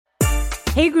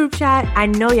Hey group chat, I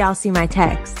know y'all see my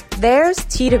text. There's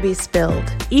tea to be spilled.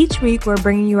 Each week, we're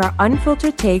bringing you our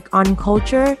unfiltered take on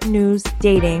culture, news,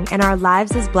 dating, and our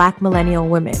lives as Black millennial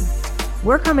women.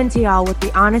 We're coming to y'all with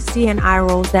the honesty and eye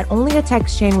rolls that only a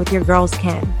text chain with your girls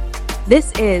can.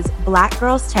 This is Black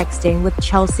Girls Texting with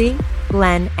Chelsea,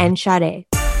 Glenn, and Sade.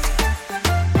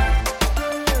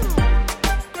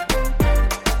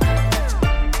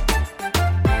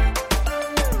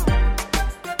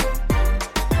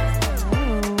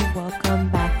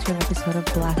 Of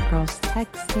Black Girls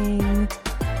Texting.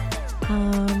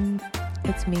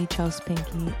 It's me, Chelsea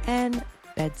Pinky, and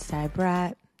Bedside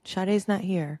Brat. Sade's not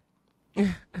here. It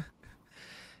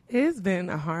has been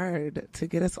hard to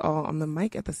get us all on the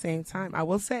mic at the same time. I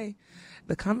will say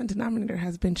the common denominator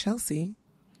has been Chelsea.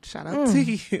 Shout out to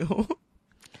you.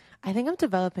 I think I'm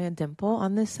developing a dimple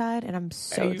on this side, and I'm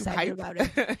so excited about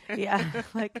it. Yeah,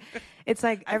 it's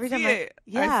like every time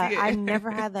I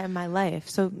never had that in my life.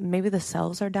 So maybe the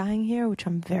cells are dying here, which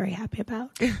I'm very happy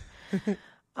about.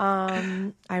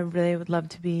 I really would love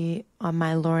to be on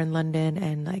my Lauren London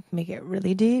and make it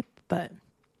really deep, but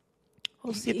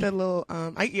we'll see. Get the little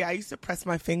I used to press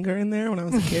my finger in there when I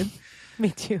was a kid.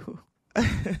 Me too.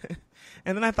 And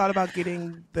then I thought about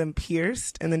getting them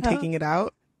pierced and then taking it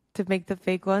out. To make the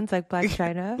fake ones like Blac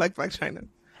Chyna? Like Blac Chyna.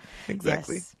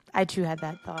 Exactly. Yes, I too had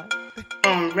that thought.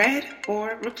 On Read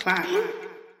or Reply.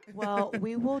 Well,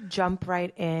 we will jump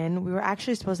right in. We were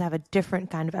actually supposed to have a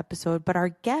different kind of episode, but our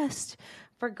guest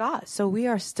forgot. So we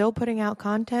are still putting out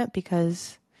content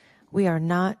because we are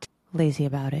not lazy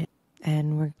about it.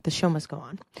 And the show must go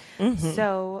on. Mm-hmm.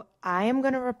 So I am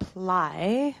going to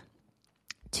reply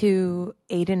to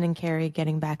Aiden and Carrie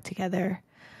getting back together.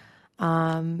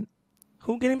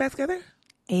 Who getting back together?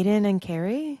 Aiden and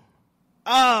Carrie.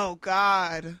 Oh,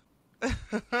 God.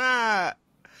 I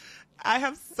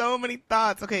have so many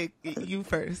thoughts. Okay, you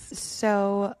first.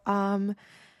 So,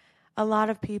 a lot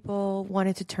of people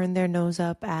wanted to turn their nose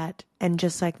up at, and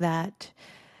just like that,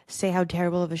 say how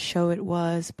terrible of a show it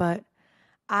was. But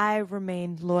I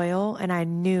remained loyal, and I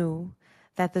knew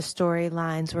that the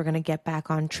storylines were going to get back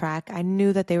on track. I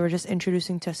knew that they were just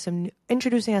introducing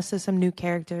us to some new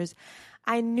characters.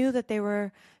 I knew that they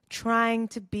were trying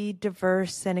to be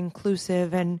diverse and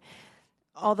inclusive, and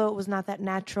although it was not that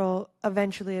natural,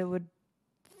 eventually it would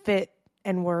fit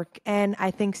and work. And I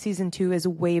think season 2 is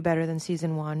way better than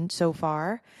season 1 so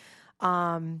far.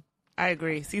 I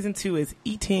agree. Season 2 is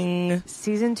eating.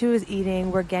 Season 2 is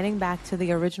eating. We're getting back to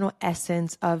the original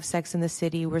essence of Sex and the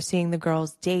City. We're seeing the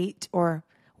girls date, or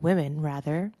women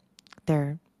rather.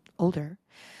 They're older.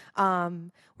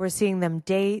 We're seeing them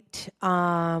date.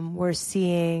 We're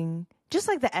seeing just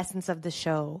the essence of the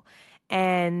show.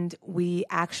 And we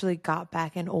actually got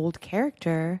back an old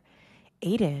character,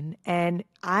 Aiden. And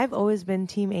I've always been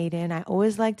Team Aiden. I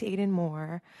always liked Aiden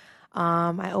more.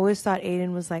 I always thought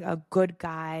Aiden was a good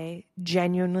guy,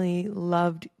 genuinely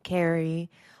loved Carrie,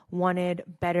 wanted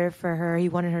better for her. He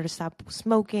wanted her to stop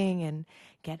smoking and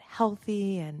get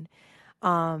healthy. And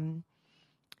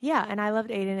yeah, and I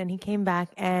loved Aiden, and he came back,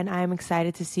 and I'm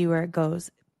excited to see where it goes.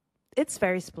 It's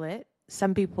very split.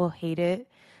 Some people hate it.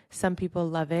 Some people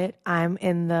love it. I'm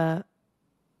in the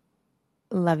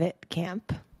love it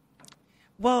camp.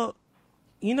 Well,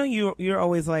 you're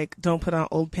always don't put on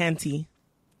old panty.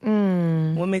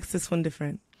 What makes this one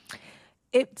different?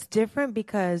 It's different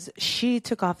because she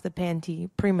took off the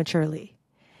panty prematurely.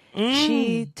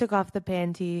 She took off the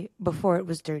panty before it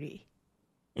was dirty.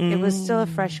 It was still a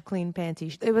fresh, clean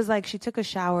panty. It was she took a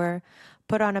shower,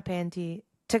 put on a panty,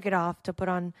 took it off to put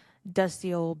on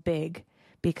dusty old Big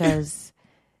because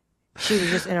she was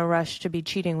just in a rush to be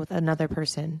cheating with another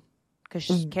person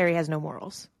because Carrie has no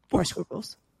morals or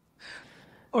scruples.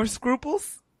 Or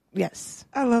scruples? Yes.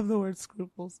 I love the word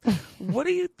scruples. What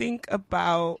do you think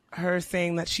about her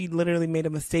saying that she literally made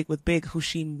a mistake with Big, who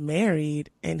she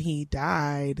married, and he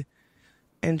died?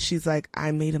 And she's like,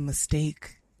 I made a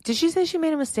mistake. Did she say she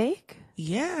made a mistake?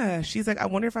 Yeah. She's like, I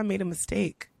wonder if I made a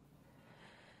mistake.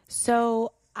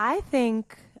 So I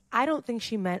don't think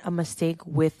she meant a mistake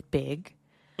with Big.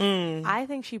 I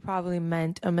think she probably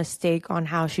meant a mistake on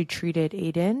how she treated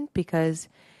Aiden, because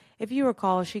if you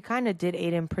recall, she kind of did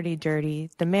Aiden pretty dirty.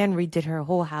 The man redid her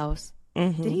whole house.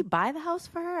 Mm-hmm. Did he buy the house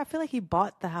for her? I feel like he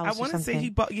bought the house. I want to say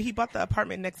he bought the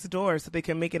apartment next door so they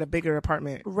can make it a bigger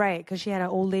apartment. Right, because she had an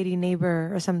old lady neighbor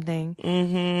or something.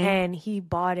 Mm-hmm. And he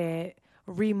bought it,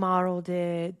 remodeled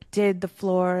it, did the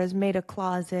floors, made a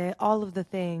closet, all of the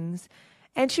things.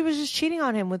 And she was just cheating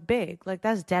on him with Big.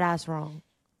 That's dead ass wrong.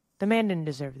 The man didn't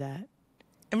deserve that.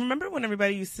 And remember when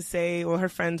everybody used to say, or her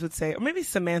friends would say, or maybe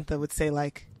Samantha would say,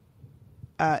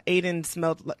 Aiden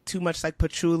smelled too much like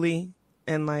patchouli.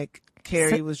 and like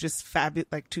Carrie was just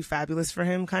too fabulous for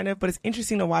him, kind of. But it's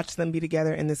interesting to watch them be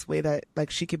together in this way that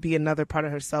like she could be another part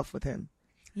of herself with him.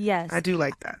 Yes. I do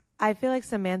like that. I feel like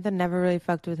Samantha never really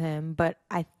fucked with him, but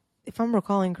if I'm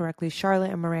recalling correctly,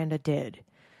 Charlotte and Miranda did.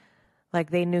 Like,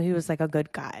 they knew he was like a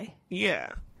good guy. Yeah.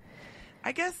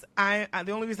 I guess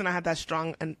the only reason I had that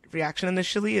strong reaction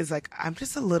initially is like, I'm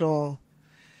just a little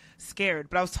scared.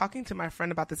 But I was talking to my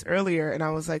friend about this earlier, and I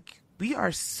was like, we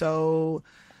are so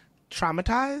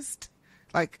traumatized.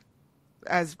 Like,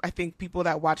 as I think people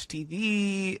that watch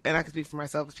TV, and I can speak for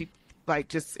myself, as people like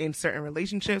just in certain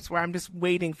relationships where I'm just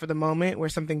waiting for the moment where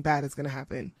something bad is going to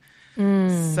happen.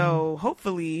 So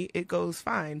hopefully it goes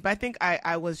fine. But I think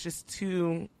I was just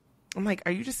too, I'm like,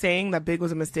 are you just saying that Big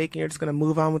was a mistake and you're just going to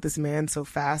move on with this man so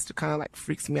fast? It kind of like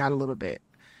freaks me out a little bit.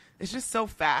 It's just so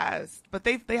fast. But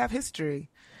they have history.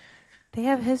 They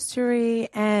have history,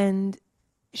 and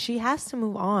she has to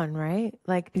move on, right?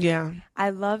 Like, yeah.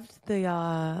 I loved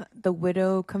the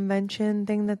widow convention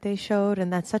thing that they showed,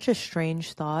 and that's such a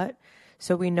strange thought.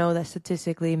 So we know that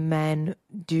statistically men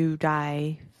do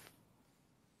die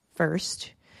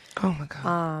first. Oh my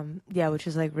God. Yeah, which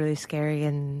is like really scary,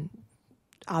 and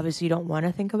obviously you don't want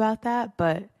to think about that,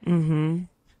 but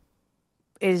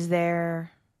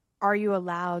are you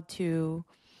allowed to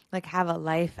like have a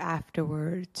life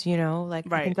afterwards, you know? Like,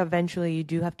 right. I think eventually you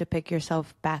do have to pick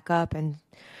yourself back up and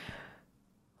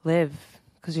live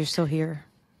because you're still here.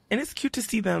 And it's cute to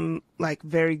see them like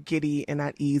very giddy and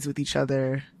at ease with each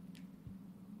other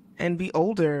and be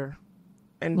older,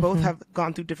 and both have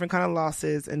gone through different kind of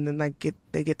losses, and then like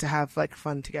they get to have like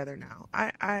fun together now.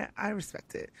 I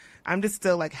respect it. I'm just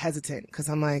still like hesitant because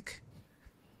I'm like,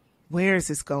 where is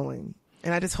this going?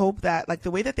 And I just hope that like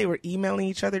the way that they were emailing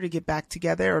each other to get back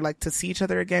together or like to see each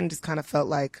other again just kind of felt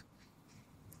like,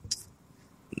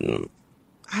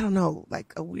 I don't know,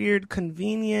 like a weird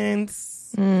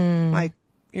convenience. Like,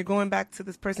 you're going back to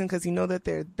this person because you know that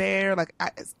they're there. Like,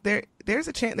 there's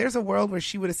a chance, there's a world where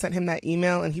she would have sent him that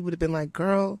email and he would have been like,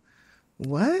 girl,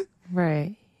 what?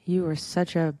 Right. You were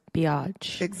such a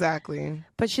biatch. Exactly.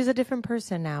 But she's a different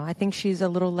person now. I think she's a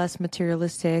little less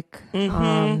materialistic.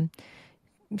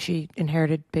 She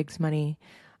inherited Big's money.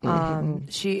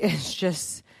 She is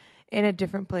just in a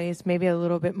different place, maybe a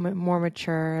little bit more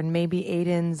mature, and maybe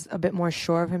Aiden's a bit more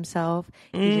sure of himself.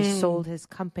 He just sold his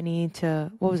company to,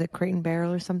 what was it, Crate and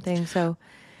Barrel or something. So,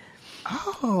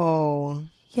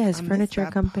 yeah, his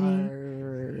furniture company.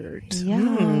 Part.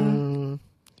 Yeah.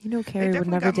 You know, Carrie would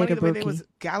never date a brookie. They was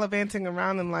gallivanting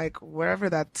around in like wherever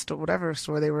whatever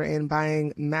store they were in,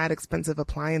 buying mad expensive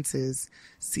appliances,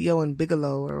 CO and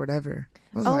Bigelow or whatever.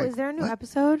 Oh, like, is there a new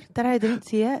episode that I didn't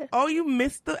see yet? Oh, you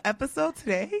missed the episode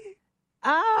today?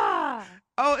 Ah!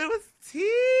 Oh, it was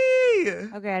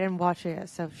tea. Okay, I didn't watch it yet,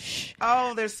 so shh.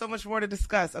 Oh, there's so much more to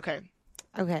discuss. Okay,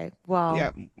 well,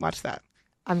 yeah, watch that.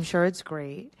 I'm sure it's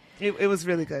great. It was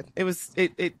really good. It was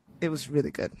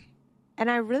really good. And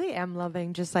I really am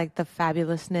loving just like the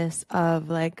fabulousness of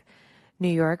like New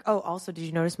York. Oh, also, did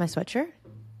you notice my sweatshirt?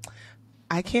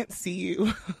 I can't see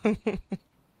you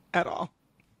at all.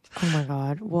 Oh my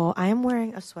God. Well, I am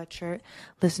wearing a sweatshirt.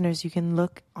 Listeners, you can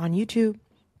look on YouTube.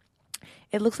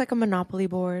 It looks like a Monopoly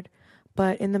board,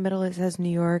 but in the middle it says New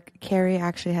York. Carrie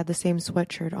actually had the same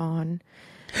sweatshirt on,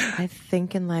 I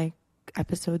think in like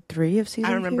episode 3 of season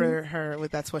 2. I remember her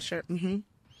with that sweatshirt.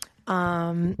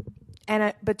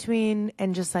 And between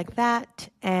and just like that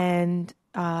and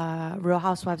Real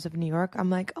Housewives of New York, I'm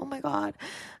like, oh my God,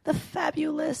 the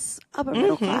fabulous upper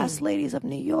middle class ladies of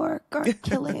New York are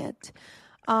killing it.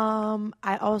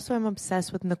 I also am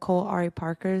obsessed with Nicole Ari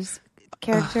Parker's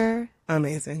character.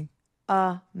 Amazing.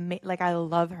 Like, I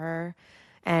love her.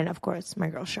 And of course, my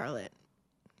girl Charlotte.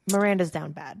 Miranda's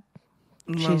down bad.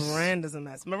 Miranda's a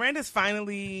mess. Miranda's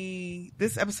finally,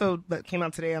 this episode that came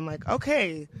out today, I'm like,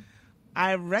 okay,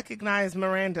 I recognize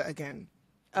Miranda again.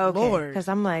 Okay, Lord. because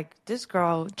I'm like, this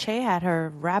girl, Che had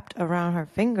her wrapped around her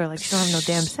finger like she don't have no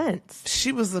damn sense.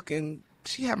 She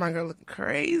had my girl looking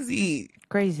crazy.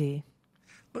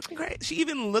 Looking great. She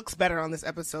even looks better on this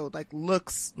episode. Like,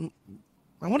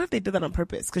 I wonder if they did that on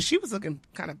purpose, because she was looking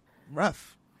kind of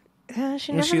rough.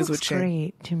 She never looks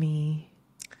great to me.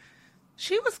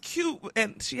 She was cute,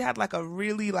 and she had like a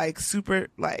really like super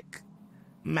like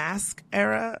mask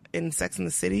era in Sex and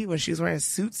the City when she was wearing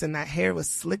suits and that hair was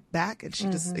slicked back, and she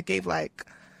just, it gave like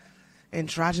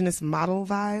androgynous model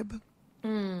vibe.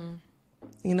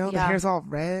 You know, the hair's all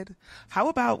red. How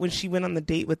about when she went on the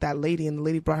date with that lady and the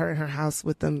lady brought her in her house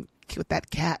with that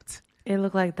cat? It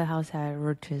looked like the house had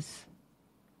roaches.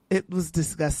 It was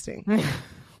disgusting.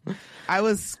 I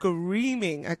was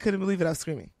screaming. I couldn't believe it. I was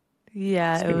screaming.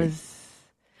 Yeah, it was.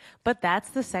 But that's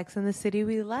the Sex in the City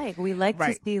we like. We like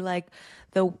to see like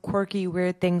the quirky,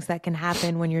 weird things that can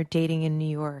happen when you're dating in New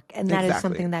York. And that is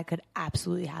something that could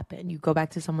absolutely happen. You go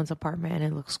back to someone's apartment and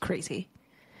it looks crazy.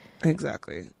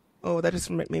 Exactly. Oh, that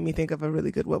just made me think of a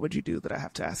really good what would you do that I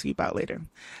have to ask you about later.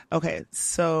 Okay,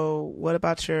 so what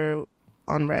about your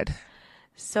on red?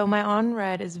 So my on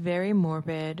red is very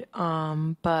morbid,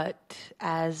 but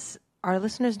as our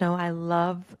listeners know, I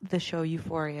love the show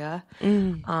Euphoria,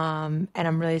 and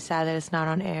I'm really sad that it's not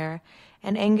on air.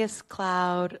 And Angus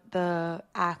Cloud, the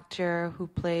actor who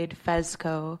played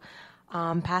Fezco,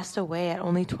 passed away at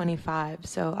only 25.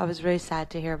 So I was really sad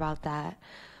to hear about that.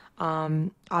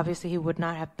 Obviously, he would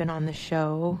not have been on the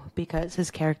show because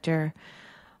his character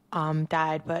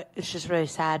died, but it's just really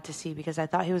sad to see because I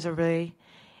thought he was a really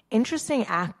interesting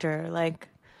actor. Like,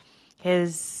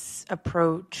 his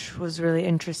approach was really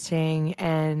interesting,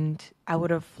 and I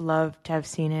would have loved to have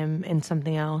seen him in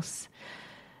something else.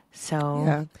 So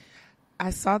yeah, I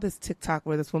saw this TikTok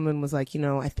where this woman was like,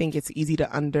 I think it's easy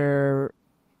to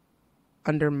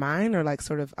undermine or like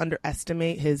sort of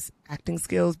underestimate his acting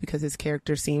skills because his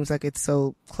character seems like it's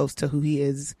so close to who he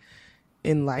is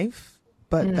in life,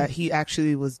 but that he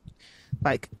actually was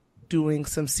like doing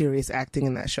some serious acting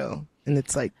in that show, and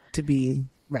it's like to be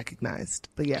recognized.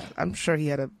 But yeah, I'm sure he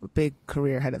had a big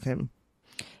career ahead of him.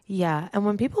 Yeah, and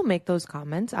when people make those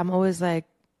comments, I'm always like,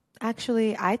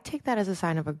 actually, I take that as a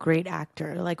sign of a great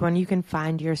actor. Like when you can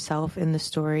find yourself in the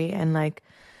story, and like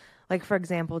for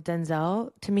example,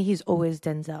 Denzel, to me, he's always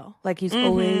Denzel. Like he's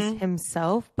always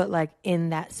himself, but like in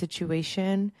that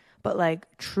situation, but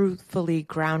like truthfully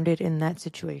grounded in that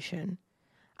situation.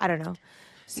 I don't know.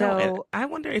 So I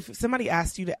wonder if somebody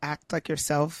asked you to act like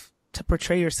yourself, to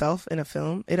portray yourself in a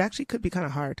film, it actually could be kind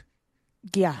of hard.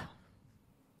 Yeah.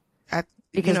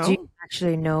 Because do you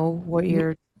actually know what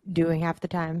you're doing half the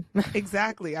time?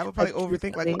 Exactly. I would probably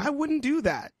overthink, like, well, I wouldn't do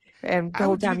that. And the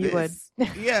whole time you would.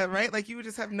 Yeah, right? Like, you would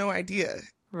just have no idea.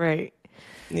 Right.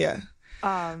 Yeah.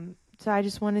 So I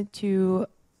just wanted to,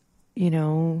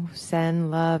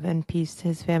 send love and peace to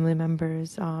his family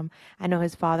members. I know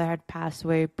his father had passed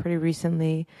away pretty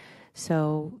recently,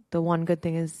 so the one good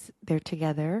thing is they're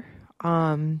together.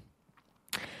 And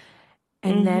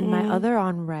then my other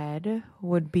on red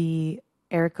would be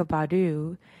Erykah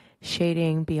Badu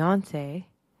shading Beyonce.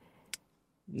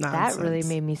 Nonsense. That really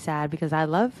made me sad because I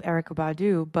love Erykah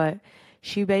Badu, but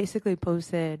she basically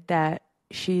posted that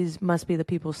must be the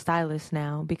people's stylist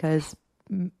now because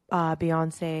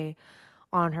Beyonce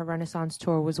on her Renaissance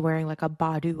tour was wearing like a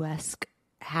Badu-esque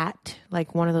hat,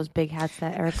 like one of those big hats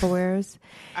that Erykah wears.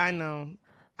 I know.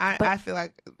 I feel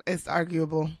like it's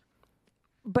arguable.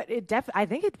 But I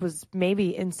think it was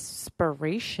maybe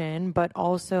inspiration, but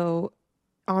also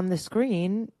on the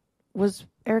screen was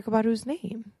Erykah Badu's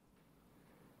name.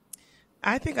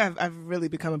 I think I've really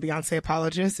become a Beyonce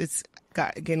apologist. It's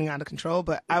getting out of control,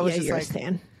 but I was just you're like, a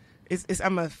stan.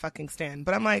 I'm a fucking stan.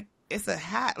 But I'm like, it's a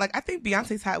hat. Like, I think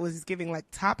Beyonce's hat was giving like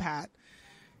top hat.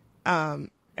 Erykah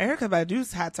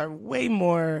Badu's hats are way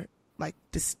more like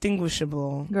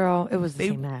distinguishable. Girl, it was the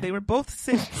same hat. They were both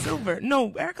silver.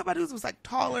 No, Erykah Badu's was like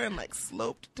taller and like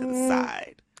sloped to the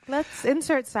side. Let's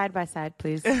insert side by side,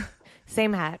 please.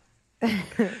 Same hat.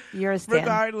 You're a stan.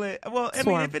 Regardless. Well, I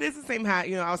mean, if it is the same hat,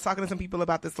 I was talking to some people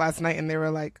about this last night and they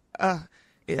were like,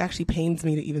 it actually pains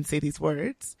me to even say these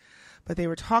words. But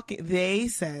they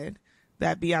said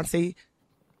that Beyonce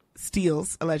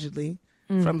steals, allegedly,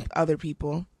 from other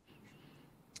people.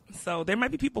 So there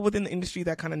might be people within the industry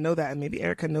that kind of know that, and maybe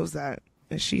Erykah knows that,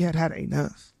 and she had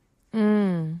enough.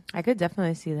 I could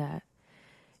definitely see that.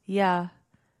 Yeah.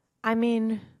 I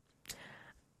mean,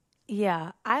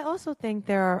 yeah. I also think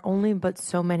there are only but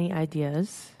so many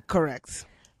ideas. Correct.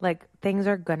 Like, things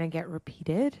are going to get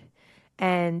repeated.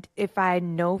 And if I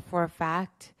know for a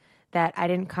fact that I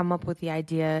didn't come up with the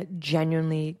idea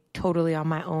genuinely, totally on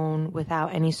my own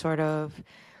without any sort of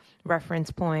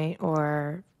reference point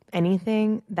or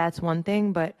anything, that's one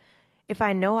thing. But if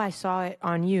I know I saw it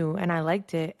on you and I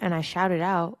liked it and I shouted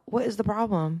out, what is the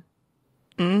problem?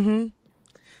 No,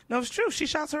 it's true. She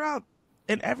shouts her out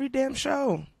in every damn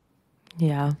show.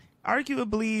 Yeah.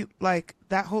 Arguably, like,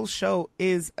 that whole show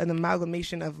is an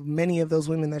amalgamation of many of those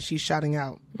women that she's shouting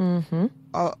out.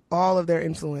 All of their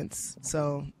influence.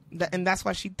 So, and that's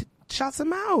why she shouts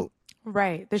them out.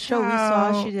 Right. The show we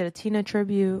saw, she did a Tina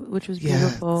tribute, which was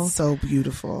beautiful. Yeah, so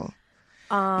beautiful.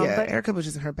 But Erykah was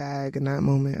just in her bag in that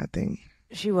moment, I think.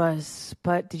 She was.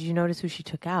 But did you notice who she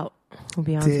took out? Who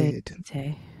Beyonce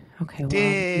did.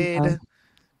 Okay.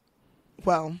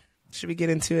 Well, should we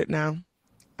get into it now?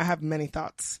 I have many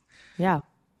thoughts. Yeah.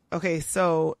 Okay,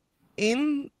 so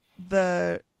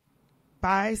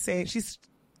by saying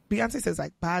Beyonce says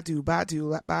like Badu,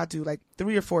 Badu, Badu like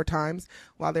 3 or 4 times,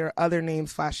 while there are other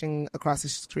names flashing across the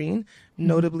screen,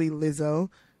 notably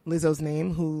Lizzo's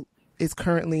name, who is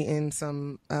currently in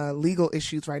some legal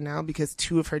issues right now because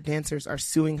 2 of her dancers are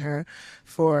suing her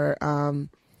for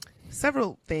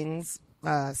several things.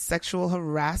 Sexual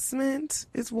harassment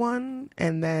is one,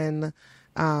 and then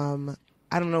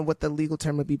I don't know what the legal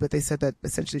term would be, but they said that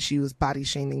essentially she was body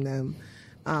shaming them.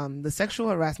 The sexual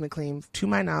harassment claim, to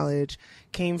my knowledge,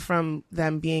 came from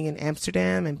them being in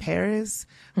Amsterdam and Paris,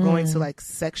 going to like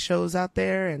sex shows out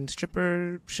there and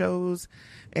stripper shows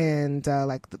and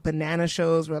like the banana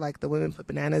shows where like the women put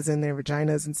bananas in their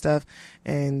vaginas and stuff.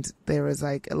 And there was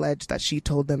like alleged that she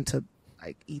told them to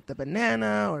like eat the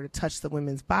banana or to touch the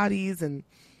women's bodies, and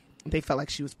they felt like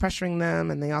she was pressuring them.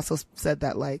 And they also said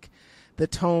that like the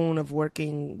tone of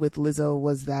working with Lizzo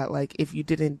was that like if you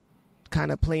didn't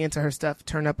kind of play into her stuff,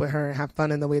 turn up with her and have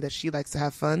fun in the way that she likes to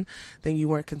have fun, then you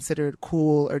weren't considered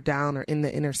cool or down or in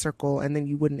the inner circle, and then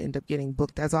you wouldn't end up getting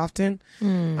booked as often.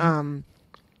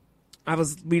 I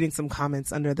was reading some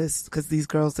comments under this because these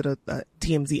girls did a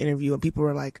TMZ interview, and people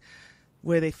were like,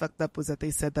 where they fucked up was that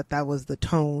they said that that was the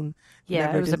tone. Yeah,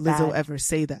 never it was did a Lizzo bad... ever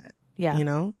say that. Yeah, you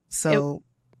know, so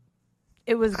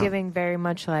it was giving very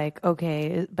much like,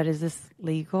 okay, but is this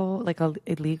legal? Like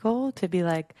illegal to be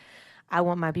like, I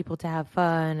want my people to have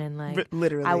fun and like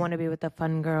literally, I want to be with the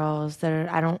fun girls. That are,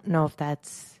 I don't know if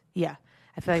that's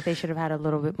I feel like they should have had a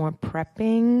little bit more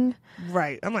prepping.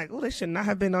 Right. I'm like, oh, they should not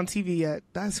have been on TV yet.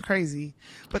 That's crazy.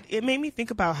 But it made me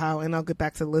think about how, and I'll get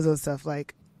back to Lizzo stuff.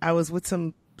 Like I was with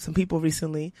some people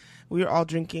recently. We were all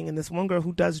drinking, and this one girl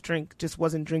who does drink just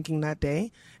wasn't drinking that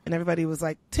day, and everybody was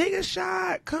like, take a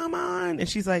shot, come on, and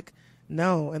she's like,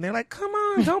 no, and they're like, come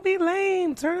on, don't be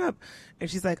lame, turn up. And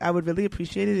she's like, I would really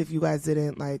appreciate it if you guys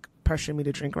didn't like pressure me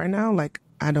to drink right now. Like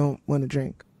I don't want to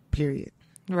drink, period.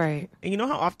 Right. And you know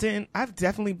how often I've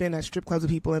definitely been at strip clubs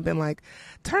with people and been like,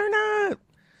 turn up,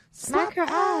 smack your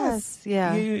ass.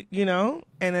 Yeah. You know,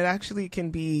 and it actually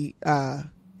can be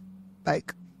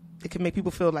like, it can make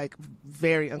people feel like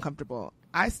very uncomfortable.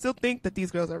 I still think that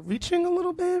these girls are reaching a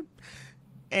little bit.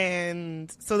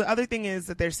 And so the other thing is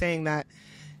that they're saying that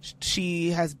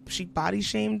she body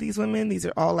shamed these women. These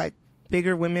are all like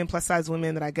bigger women, plus size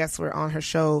women that I guess were on her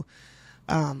show.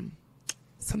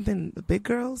 Something, the Big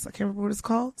Girls. I can't remember what it's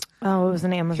called. Oh, it was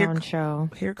an Amazon show.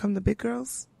 Here Come the Big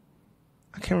Girls.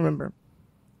 I can't remember.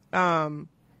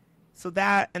 So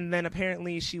that, and then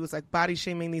apparently she was like body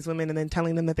shaming these women and then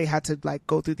telling them that they had to like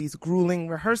go through these grueling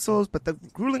rehearsals, but the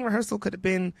grueling rehearsal could have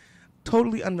been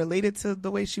totally unrelated to the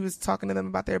way she was talking to them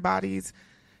about their bodies.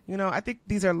 You know, I think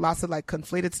these are lots of like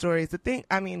conflated stories. The thing,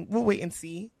 I mean, we'll wait and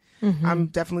see. I'm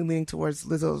definitely leaning towards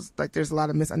Lizzo's, like there's a lot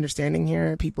of misunderstanding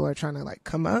here. People are trying to like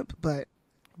come up, but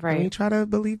when you try to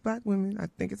believe black women, I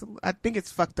think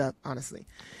it's fucked up, honestly.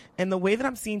 And the way that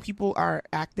I'm seeing people are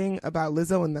acting about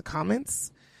Lizzo in the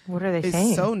comments, what are they saying?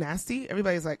 It's so nasty.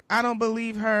 Everybody's like, I don't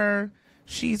believe her.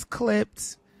 She's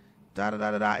clipped. Da da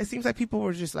da da da. It seems like people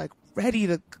were just like ready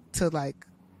to like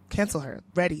cancel her.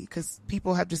 Ready, because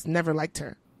people have just never liked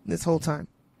her this whole time.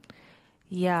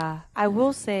 Yeah, I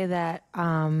will say that.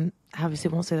 I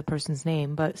obviously won't say the person's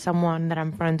name, but someone that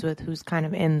I'm friends with who's kind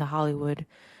of in the Hollywood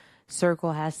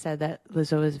circle has said that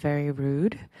Lizzo is very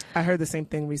rude. I heard the same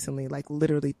thing recently, like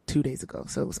literally 2 days ago.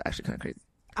 So it was actually kind of crazy.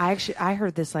 I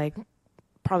heard this like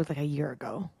probably like a year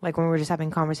ago, like when we were just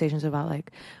having conversations about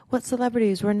like what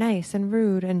celebrities were nice and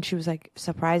rude, and she was like,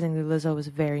 surprisingly, Lizzo was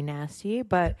very nasty.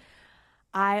 But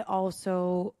I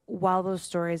also, while those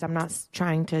stories, I'm not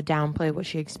trying to downplay what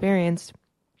she experienced,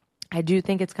 I do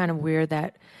think it's kind of weird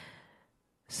that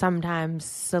sometimes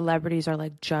celebrities are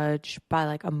like judged by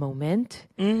like a moment.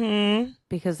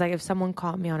 Because like if someone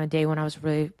caught me on a day when I was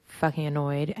really fucking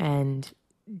annoyed and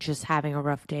just having a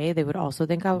rough day, they would also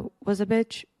think I was a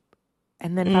bitch.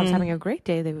 And then if I was having a great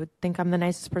day, they would think I'm the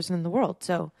nicest person in the world.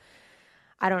 So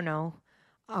I don't know.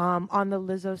 On the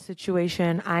Lizzo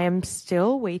situation, I am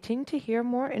still waiting to hear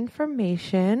more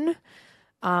information.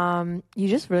 You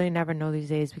just really never know these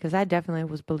days, because I definitely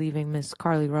was believing Miss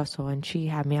Carly Russell, and she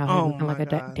had me out here looking like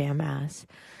a damn ass.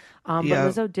 But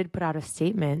Lizzo did put out a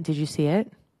statement. Did you see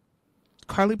it?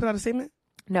 Carly put out a statement?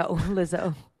 No,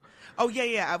 Lizzo. Oh,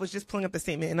 yeah. I was just pulling up the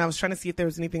statement, and I was trying to see if there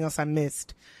was anything else I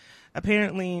missed.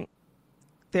 Apparently,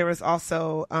 there was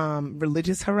also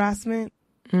religious harassment.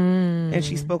 And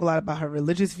she spoke a lot about her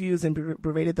religious views and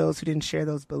berated those who didn't share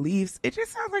those beliefs. It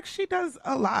just sounds like she does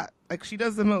a lot. Like she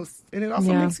does the most. And it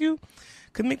also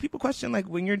could make people question, like,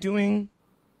 when you're doing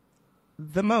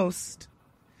the most,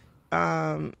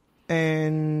 and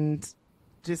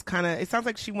just kind of, it sounds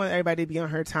like she wanted everybody to be on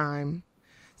her time.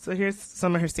 So here's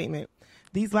some of her statement.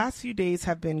 These last few days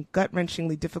have been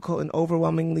gut-wrenchingly difficult and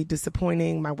overwhelmingly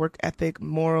disappointing. My work ethic,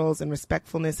 morals, and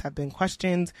respectfulness have been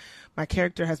questioned. My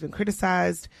character has been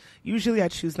criticized. Usually I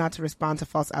choose not to respond to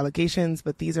false allegations,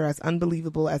 but these are as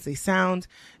unbelievable as they sound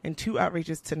and too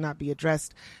outrageous to not be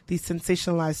addressed. These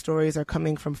sensationalized stories are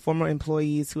coming from former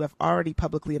employees who have already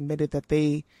publicly admitted that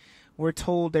they were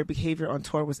told their behavior on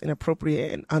tour was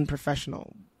inappropriate and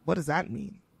unprofessional. What does that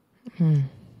mean?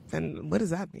 And what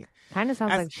does that mean? Kind of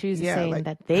sounds like she's saying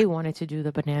that they wanted to do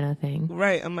the banana thing.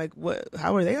 Right. I'm like, what?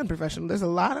 How are they unprofessional? There's a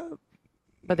lot of...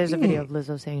 But there's a video of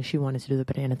Lizzo saying she wanted to do the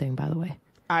banana thing, by the way.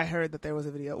 I heard that there was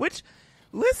a video, which,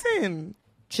 listen...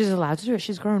 She's allowed to do it.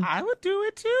 She's grown. I would do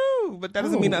it too. But that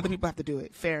doesn't mean other people have to do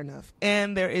it. Fair enough.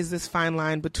 And there is this fine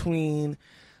line between,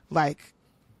 like,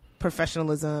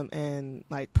 professionalism and,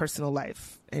 like, personal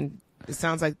life. And it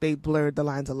sounds like they blurred the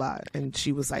lines a lot, and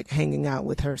she was like hanging out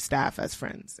with her staff as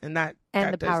friends, and the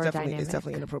power dynamic is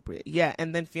definitely inappropriate. Yeah,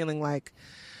 and then feeling like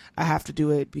I have to do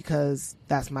it because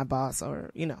that's my boss, or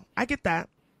I get that.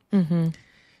 Mm-hmm.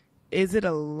 Is it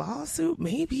a lawsuit?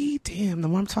 Maybe. Damn. The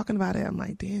more I'm talking about it, I'm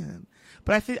like, damn.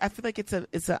 But I feel like it's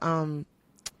an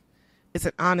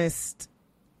honest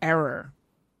error.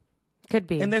 Could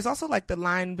be. And there's also like the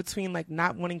line between like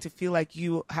not wanting to feel like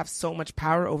you have so much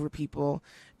power over people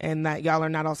and that y'all are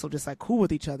not also just like cool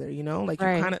with each other, like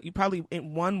right. you probably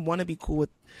want to be cool with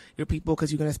your people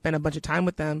because you're going to spend a bunch of time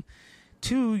with them.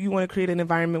 2, you want to create an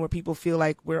environment where people feel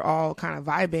like we're all kind of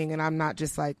vibing and I'm not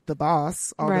just like the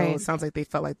boss, although right. It sounds like they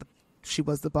felt like she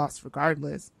was the boss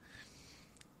regardless.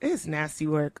 It's nasty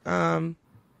work. Let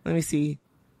me see.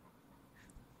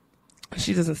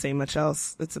 She doesn't say much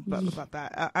else. It's about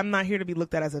that. I'm not here to be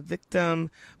looked at as a victim,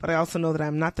 but I also know that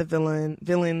I'm not the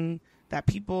villain that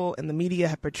people and the media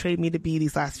have portrayed me to be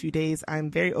these last few days. I'm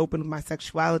very open with my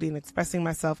sexuality and expressing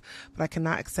myself, but I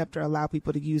cannot accept or allow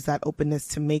people to use that openness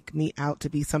to make me out to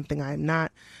be something I am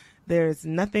not. There's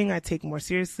nothing I take more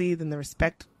seriously than the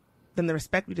respect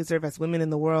we deserve as women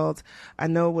in the world. I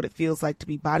know what it feels like to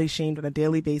be body shamed on a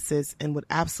daily basis and would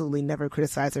absolutely never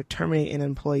criticize or terminate an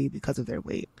employee because of their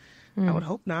weight. I would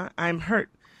hope not. I'm hurt,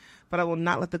 but I will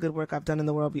not let the good work I've done in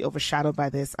the world be overshadowed by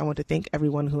this. I want to thank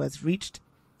everyone who has reached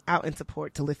out in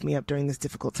support to lift me up during this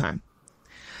difficult time.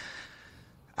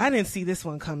 I didn't see this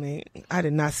one coming. I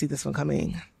did not see this one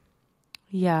coming.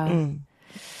 Yeah.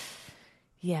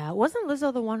 Yeah. Wasn't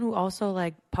Lizzo the one who also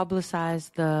like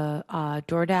publicized the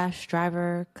DoorDash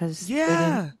driver because they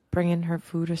didn't bring in her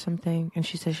food or something, and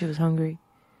she said she was hungry?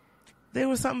 There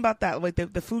was something about that. Like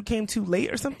the food came too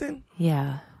late or something?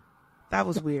 Yeah. That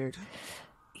was weird.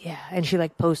 Yeah, and she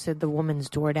like posted the woman's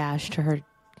DoorDash to her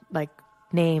like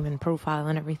name and profile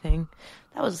and everything.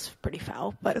 That was pretty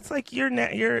foul. But it's like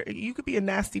you could be a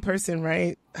nasty person,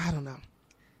 right? I don't know.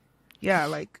 Yeah,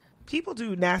 like people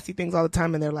do nasty things all the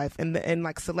time in their life, and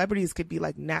like celebrities could be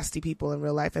like nasty people in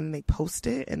real life, and they post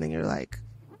it, and then you're like,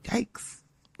 yikes.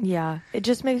 Yeah, it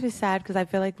just makes me sad because I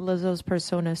feel like Lizzo's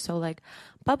persona is so like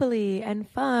bubbly and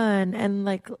fun and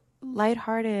like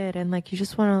lighthearted, and like you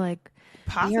just want to like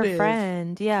positive. Be her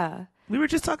friend. Yeah. We were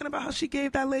just talking about how she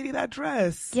gave that lady that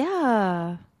dress.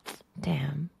 Yeah.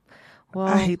 Damn. Well,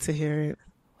 I hate to hear it.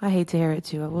 I hate to hear it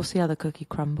too. We'll see how the cookie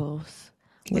crumbles.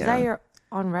 Was that your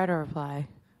on Red or reply?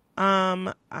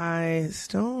 I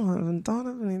still haven't thought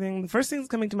of anything. The first thing that's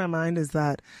coming to my mind is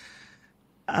that,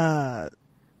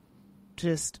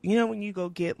 just, when you go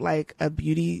get like a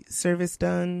beauty service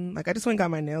done, like I just went and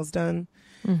got my nails done,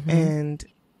 and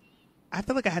I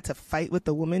feel like I had to fight with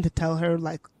the woman to tell her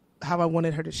like how I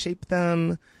wanted her to shape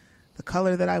them, the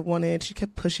color that I wanted. She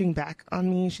kept pushing back on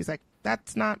me. She's like,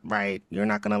 that's not right. You're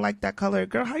not going to like that color.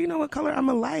 Girl, how you know what color I'm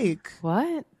going to like?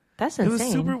 What? That's insane. It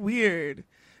was super weird.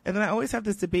 And then I always have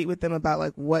this debate with them about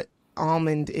like what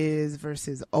almond is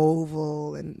versus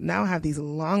oval. And now I have these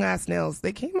long ass nails.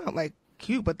 They came out like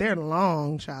cute, but they're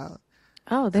long, child.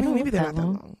 Oh, they don't maybe look they're that not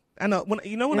long. that long. I know.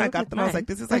 When I got them, I was like,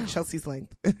 this is like Chelsea's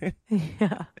length.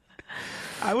 Yeah.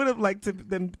 I would have liked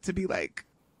them to be like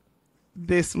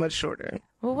this much shorter.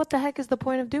 Well, what the heck is the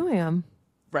point of doing them?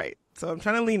 Right. So I'm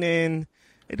trying to lean in.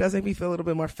 It does make me feel a little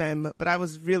bit more femme, but I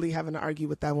was really having to argue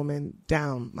with that woman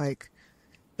down. Like,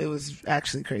 it was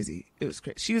actually crazy. It was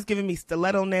crazy. She was giving me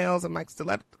stiletto nails. I'm like,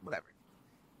 stiletto, whatever.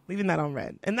 Leaving that on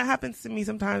red. And that happens to me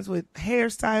sometimes with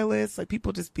hairstylists. Like,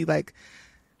 people just be like,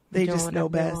 they just know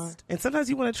best. And sometimes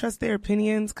you want to trust their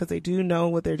opinions because they do know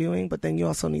what they're doing, but then you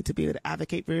also need to be able to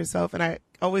advocate for yourself. And I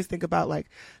always think about like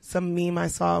some meme I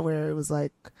saw where it was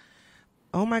like,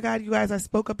 oh my God, you guys, I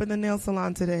spoke up in the nail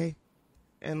salon today.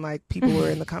 And like people were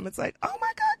in the comments like, oh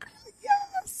my God, girl,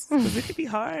 yes. Because it could be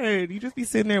hard. You just be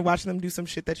sitting there watching them do some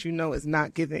shit that you know is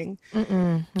not giving.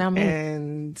 Not me.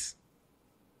 And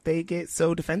they get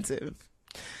so defensive.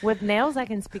 With nails, I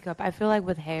can speak up. I feel like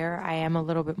with hair, I am a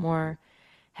little bit more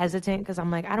hesitant because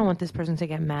I'm like, I don't want this person to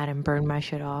get mad and burn my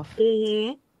shit off.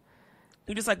 You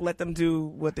just like let them do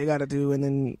what they got to do, and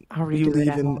then I'll you redo it leave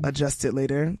at and home. adjust it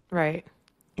later. Right.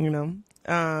 You know.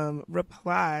 I'll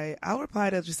reply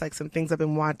to just like some things I've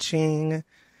been watching.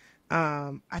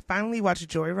 I finally watched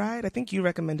Joyride. I think you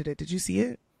recommended it. Did you see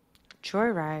it?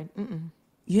 Joyride. Mm-mm.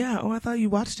 Yeah. Oh, I thought you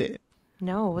watched it.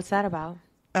 No, what's that about?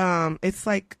 It's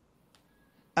like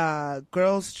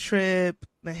Girls Trip,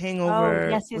 The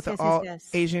Hangover with the all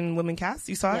Asian women cast.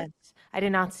 You saw it? I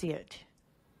did not see it.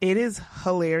 It is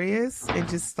hilarious and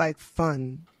just like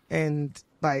fun, and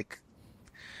like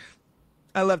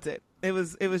I loved it. It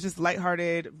was just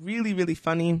lighthearted, really, really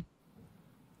funny.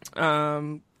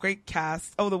 Great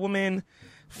cast. Oh, the woman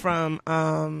from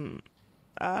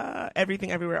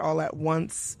Everything Everywhere All at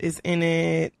Once is in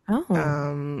it. Oh.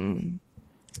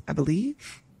 I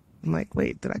believe. I'm like,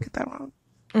 wait, did I get that wrong?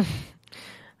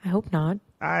 I hope not.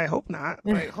 I hope not.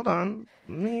 Wait, hold on.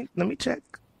 Let me check.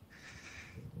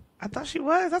 I thought she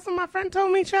was. That's what my friend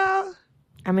told me, child.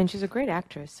 I mean, she's a great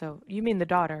actress. So you mean the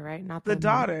daughter, right? Not The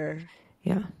daughter.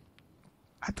 Yeah.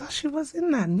 I thought she was in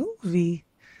that movie.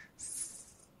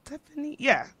 Stephanie.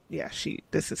 Yeah.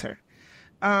 This is her.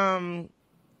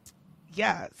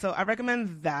 Yeah. So I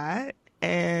recommend that.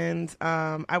 And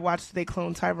I watched They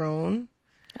Clone Tyrone.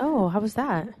 Oh, how was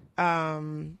that?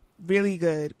 Really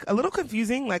good. A little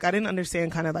confusing. Like I didn't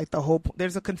understand kind of like the whole.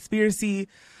 There's a conspiracy.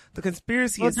 The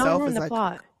conspiracy itself is like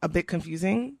plot. A bit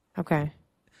confusing. Okay.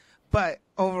 But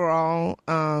overall,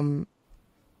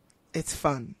 it's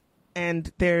fun.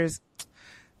 And there's.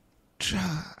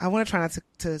 I want to try not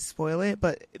to spoil it,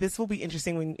 but this will be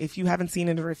interesting if you haven't seen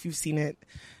it or if you've seen it.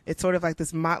 It's sort of like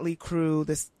this motley crew,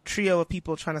 this trio of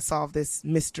people trying to solve this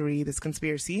mystery, this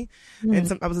conspiracy.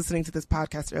 And I was listening to this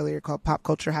podcast earlier called Pop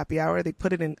Culture Happy Hour. They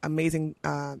put it in amazing,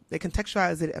 they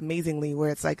contextualize it amazingly, where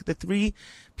it's like the three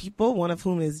people, one of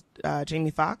whom is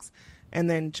Jamie Foxx, and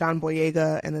then John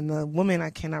Boyega, and then the woman, I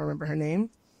cannot remember her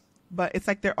name, but it's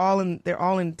like they're all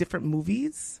in different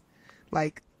movies.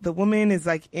 Like the woman is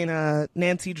like in a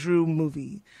Nancy Drew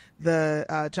movie.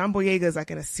 The John Boyega is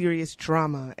like in a serious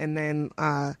drama, and then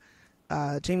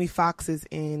Jamie Foxx is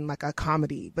in like a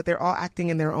comedy. But they're all acting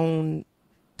in their own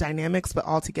dynamics, but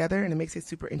all together, and it makes it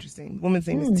super interesting. The woman's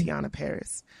name is Tiana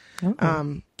Paris.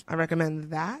 I recommend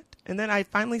that. And then I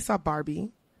finally saw Barbie.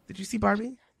 Did you see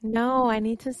Barbie? No, I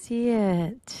need to see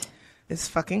it. It's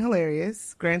fucking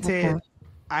hilarious. Granted, Okay.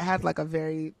 I had like a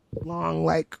very long,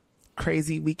 like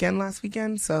crazy weekend last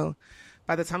weekend. So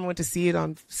by the time I went to see it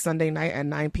on Sunday night at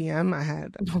 9 p.m.,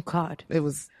 Oh God. I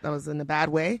was in a bad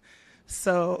way.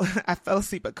 So I fell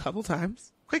asleep a couple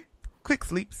times. Quick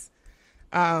sleeps.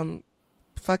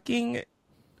 Fucking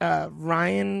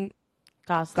Ryan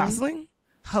Gosling.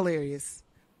 Hilarious.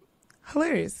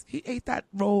 He ate that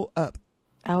role up.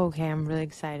 Oh, okay, I'm really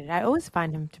excited. I always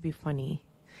find him to be funny.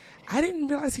 I didn't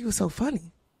realize he was so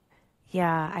funny.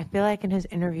 Yeah, I feel like in his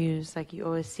interviews, like you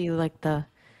always see like the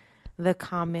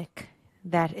comic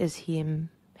that is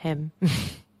him.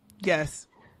 Yes.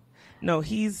 No,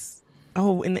 he's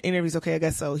in the interviews, okay, I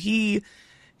guess so. He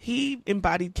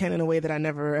embodied Ken in a way that I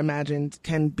never imagined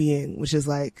Ken being, which is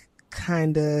like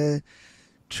kind of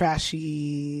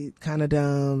trashy, kind of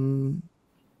dumb.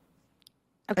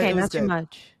 Okay, not too good.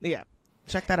 much. Yeah.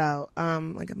 Check that out.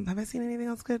 Like, have I seen anything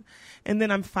else good? And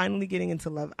then I'm finally getting into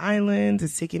Love Island.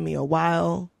 It's taking me a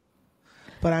while,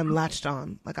 but I'm latched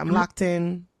on. Like, I'm locked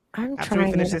in. After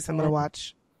we finish this, I'm going to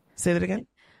watch. Say that again?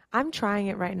 I'm trying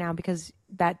it right now because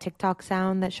that TikTok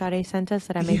sound that Sade sent us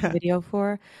that I made the video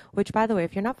for, which, by the way,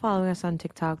 if you're not following us on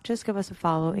TikTok, just give us a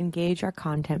follow. Engage our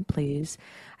content, please.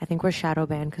 I think we're shadow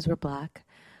banned because we're black.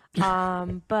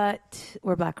 But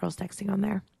we're black girls texting on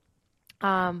there.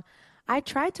 I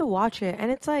tried to watch it,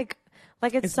 and it's like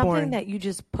it's something boring. that you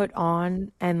just put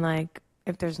on, and like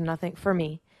if there's nothing for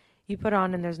me, you put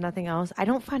on and there's nothing else. I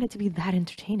don't find it to be that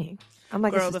entertaining. I'm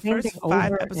like, girl, it's the same first thing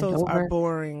 5 over episodes and over are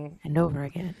boring. and over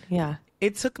again. Yeah.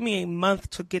 It took me a month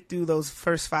to get through those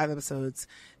first 5 episodes.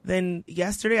 Then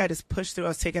yesterday, I just pushed through. I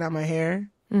was taking out my hair,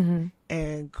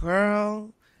 and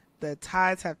girl, the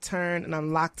tides have turned, and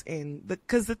I'm locked in.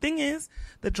 Because the thing is,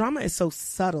 the drama is so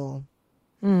subtle.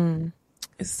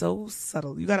 It's so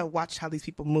subtle. You got to watch how these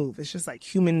people move. It's just like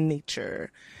human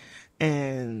nature.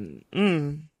 And,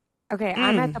 Okay,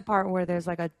 I'm at the part where there's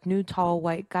like a new tall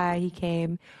white guy. He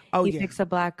came. Oh, he yeah. picks a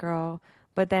black girl.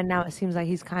 But then now it seems like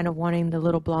he's kind of wanting the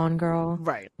little blonde girl.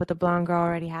 Right. But the blonde girl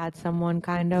already had someone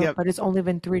kind of. Yep. But it's only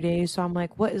been 3 days. So I'm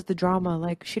like, what is the drama?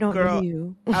 Like, she don't know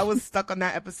you. I was stuck on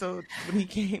that episode when he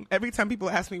came. Every time people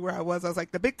asked me where I was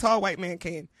like, the big tall white man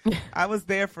came. I was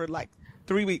there for like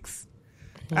 3 weeks.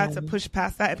 I had to push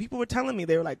past that. And people were telling me,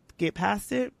 they were like, get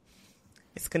past it.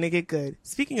 It's going to get good.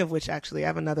 Speaking of which, actually, I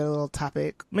have another little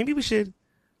topic. Maybe we should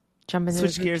Jump into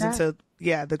switch the group gears chat? into,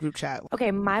 the group chat.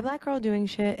 Okay, my black girl doing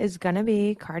shit is gonna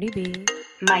be Cardi B.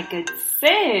 My good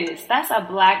sis, that's a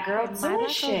black girl My doing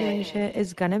black girl doing shit. shit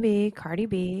is gonna be Cardi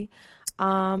B.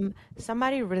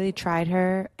 Somebody really tried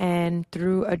her and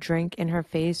threw a drink in her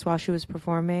face while she was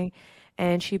performing,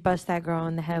 and she bust that girl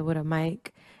in the head with a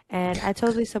mic. And I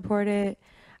totally support it.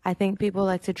 I think people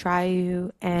like to try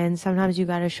you, and sometimes you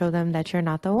gotta show them that you're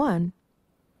not the one.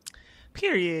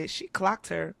 Period. She clocked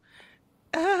her.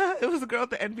 It was a girl at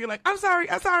the end being like, I'm sorry.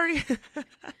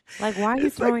 Like, why are you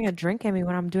It's like, throwing a drink at me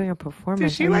when I'm doing a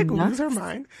performance? did she Are you like nuts? lose her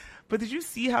mind? But did you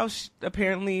see how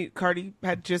apparently Cardi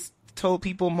had just told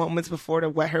people moments before to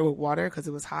wet her with water because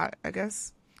it was hot, I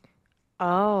guess?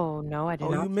 Oh no, I did Oh,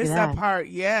 not you see missed that part.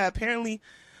 Yeah, apparently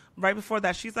right before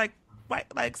that, she's like,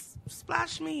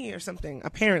 splash me or something,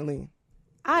 apparently.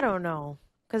 I don't know,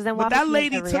 because then why But that would she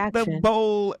make lady took the reaction?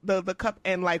 bowl, the cup,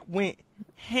 and like went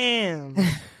ham.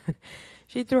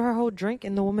 She threw her whole drink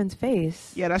in the woman's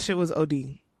face. Yeah, that shit was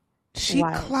OD. She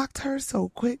Wild. clocked her so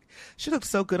quick. She looked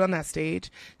so good on that stage.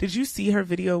 Did you see her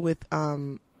video with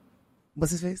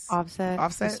what's his face? Offset.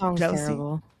 Offset? The song's Jealousy?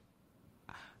 terrible.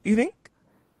 You think?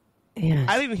 Yeah.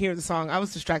 I didn't hear the song. I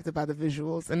was distracted by the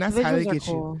visuals, and that's how they get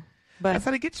you. But That's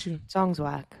how they get you. song's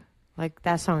whack. Like,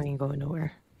 that song ain't going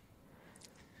nowhere.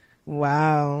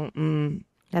 Wow.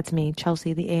 That's me,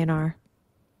 Chelsea, the A&R.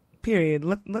 Period.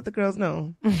 Let the girls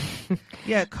know.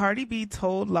 Yeah, Cardi B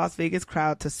told Las Vegas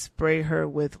crowd to spray her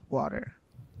with water.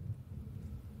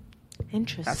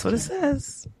 Interesting. That's what it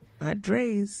says. Not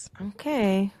Dre's.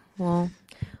 Okay. Well,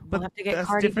 But we'll have to get that's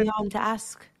Cardi different. B on to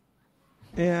ask.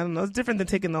 Yeah, I don't know. It's different than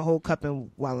taking the whole cup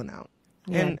and wilding out.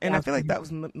 Yeah, And I feel like that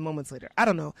was moments later. I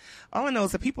don't know. All I know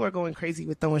is that people are going crazy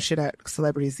with throwing shit at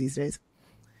celebrities these days.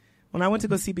 When I went to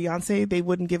go see Beyonce, they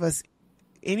wouldn't give us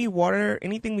any water,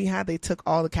 anything we had. They took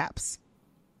all the caps.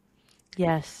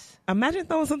 Yes. Imagine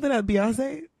throwing something at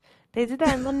Beyonce. They did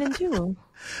that in London, too.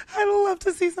 I'd love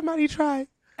to see somebody try.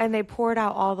 And they poured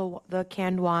out all the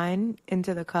canned wine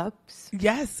into the cups.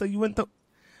 Yes, so you went to...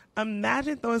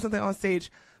 Imagine throwing something on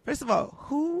stage. First of all,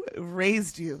 who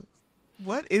raised you?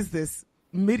 What is this?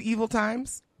 Medieval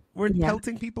times? We're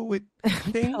pelting people with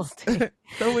things?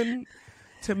 Throwing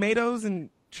tomatoes and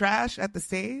trash at the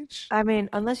stage? I mean,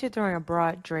 unless you're throwing a bra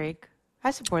at Drake,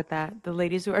 I support that. The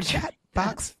ladies who are Chat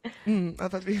box. I mean,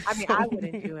 I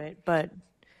wouldn't do it, but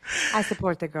I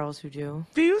support the girls who do.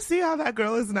 Do you see how that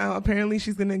girl is now? Apparently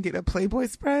she's going to get a Playboy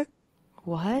spread?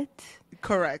 What?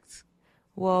 Correct.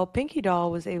 Well, Pinky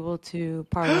Doll was able to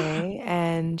parlay,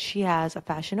 and she has a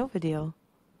Fashion Nova deal.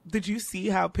 Did you see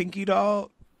how Pinky Doll...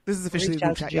 This is officially Reached the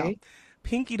out group to chat, y'all. Jake?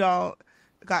 Pinky Doll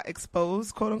got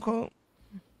exposed, quote unquote.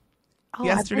 Oh,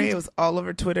 Yesterday, it was all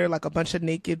over Twitter, like a bunch of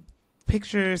naked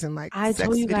pictures and like I sex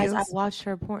told you guys videos. I watched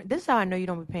her porn. This is how I know you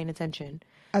don't be paying attention.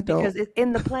 I don't. Because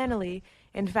in the Planoly,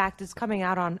 in fact, it's coming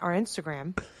out on our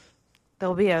Instagram.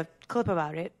 There'll be a clip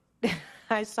about it.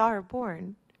 I saw her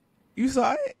porn. You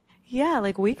saw it? Yeah,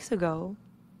 like weeks ago.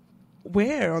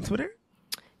 Where? On Twitter?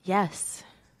 Yes.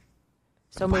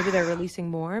 So maybe they're releasing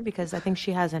more because I think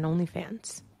she has an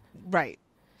OnlyFans. Right.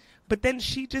 But then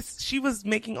she was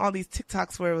making all these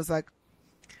TikToks where it was like,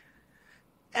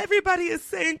 everybody is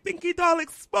saying Pinky Doll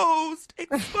exposed.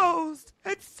 Hold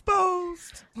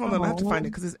on, I have to find it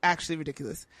because it's actually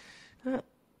ridiculous. And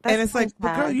it's like,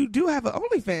 but girl, you do have an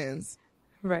OnlyFans.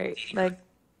 Right. Like,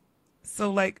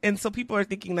 So so people are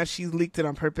thinking that she leaked it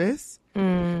on purpose.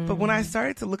 But when I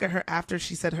started to look at her after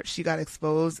she said she got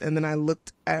exposed, and then I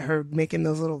looked at her making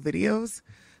those little videos,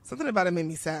 something about it made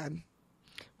me sad.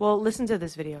 well, listen to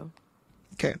this video.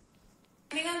 Okay.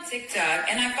 On TikTok,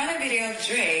 and I found a video of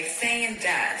Drake saying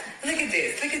that, look at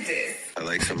this. I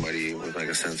like somebody with like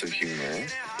a sense of humor,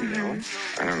 you know?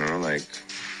 I don't know, like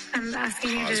I'm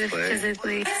asking you to do this Cosplay.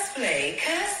 physically.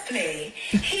 Cosplay.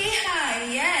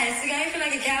 Hee-haw, yes. You got me feel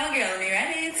like a cowgirl. Me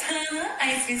ready?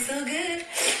 I feel so good.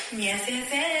 Yes.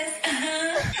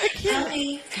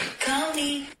 Call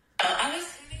me. Oh, I was...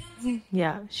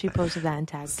 Yeah, she posted that and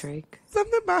tagged Drake.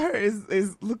 Something about her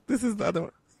is look. This is the other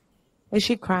one. Is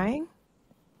she crying?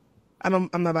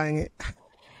 I'm not buying it.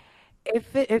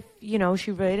 If you know she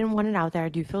really didn't want it out there, I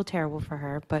do feel terrible for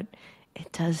her, but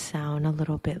it does sound a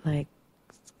little bit like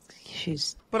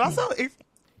she's. But also,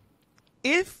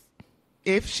 if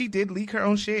if she did leak her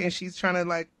own shit and she's trying to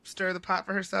like stir the pot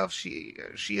for herself, she's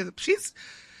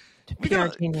PR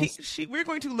genius. we're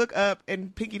going to look up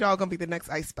and Pinky Doll gonna be the next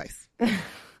Ice Spice.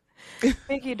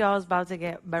 Pinky Doll's about to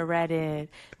get beretted.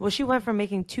 Well, she went from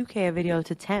making 2K a video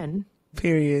to 10.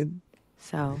 Period.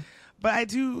 So,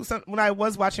 but when I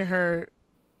was watching her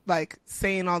like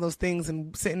saying all those things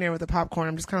and sitting there with the popcorn,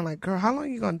 I'm just kind of like, girl, how long are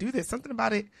you gonna do this? Something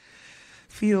about it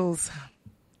feels,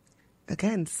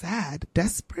 again, sad,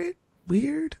 desperate,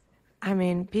 weird. I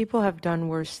mean, people have done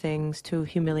worse things to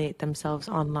humiliate themselves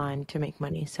online to make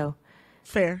money. So,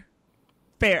 fair.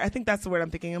 I think that's the word I'm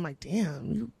thinking. I'm like,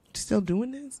 damn, you still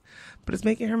doing this? But it's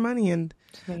making her money. And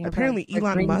apparently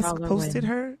Elon Musk posted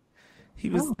her. He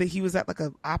was at like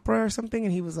an opera or something,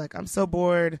 and he was like, I'm so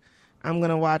bored, I'm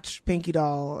gonna watch Pinky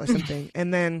Doll or something.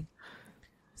 And then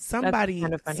somebody,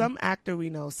 some actor we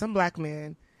know, some black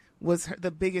man was the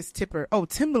biggest tipper. Oh,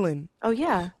 Timbaland. Oh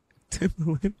yeah,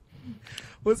 Timbaland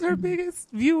was her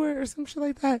biggest viewer or some shit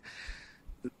like that.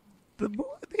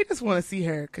 They just want to see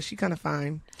her because she's kind of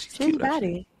fine. She's cute.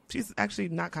 Baddie. She's actually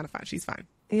not kind of fine. She's fine.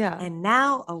 Yeah. And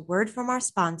now a word from our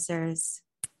sponsors.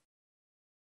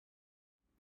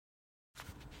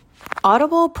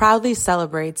 Audible proudly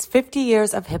celebrates 50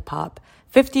 years of hip-hop,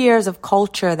 50 years of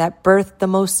culture that birthed the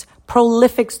most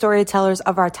prolific storytellers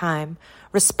of our time.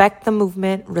 Respect the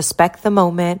movement, respect the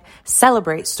moment,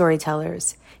 celebrate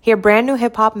storytellers. Hear brand new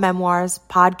hip-hop memoirs,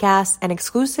 podcasts, and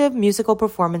exclusive musical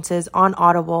performances on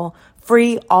Audible,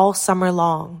 free all summer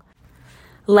long.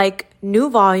 Like new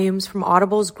volumes from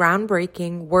Audible's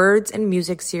groundbreaking words and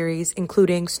music series,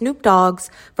 including Snoop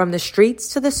Dogg's From the Streets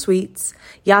to the Suites,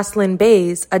 Yoselin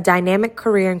Bey's A Dynamic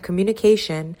Career in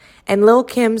Communication, and Lil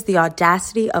Kim's The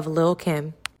Audacity of Lil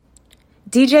Kim.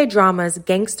 DJ Drama's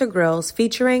Gangsta Grills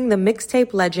featuring the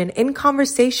mixtape legend in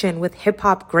conversation with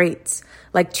hip-hop greats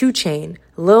like 2 Chainz,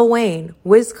 Lil Wayne,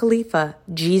 Wiz Khalifa,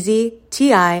 Jeezy,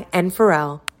 T.I., and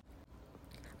Pharrell.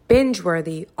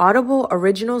 Binge-worthy Audible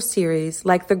original series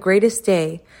like The Greatest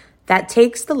Day that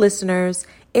takes the listeners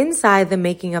inside the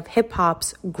making of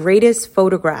hip-hop's greatest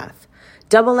photograph.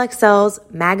 XXL's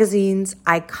magazine's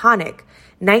iconic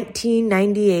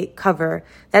 1998 cover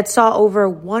that saw over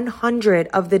 100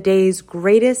 of the day's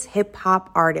greatest hip-hop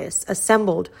artists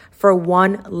assembled for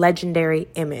one legendary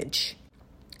image.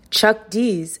 Chuck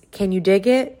D's Can You Dig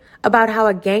It? About how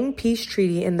a gang peace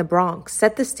treaty in the Bronx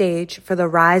set the stage for the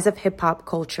rise of hip-hop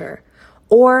culture.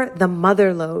 Or The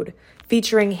Motherlode,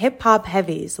 featuring hip-hop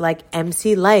heavies like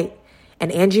MC Lyte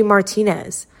and Angie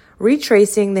Martinez,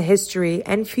 retracing the history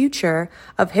and future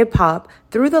of hip-hop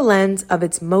through the lens of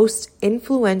its most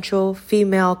influential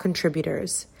female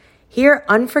contributors. Hear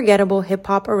unforgettable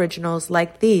hip-hop originals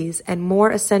like these and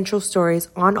more essential stories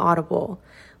on Audible.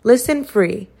 Listen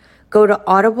free. Go to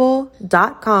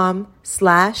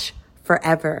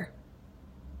audible.com/forever.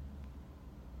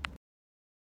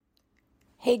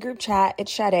 Hey group chat,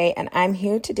 it's Sade, and I'm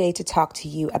here today to talk to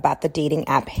you about the dating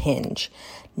app Hinge.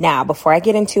 Now, before I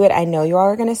get into it, I know you all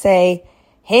are going to say,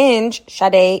 Hinge,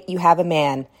 Sade, you have a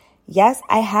man. Yes,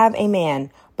 I have a man,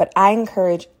 but I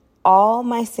encourage all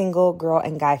my single girl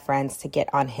and guy friends to get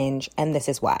on Hinge, and this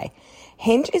is why.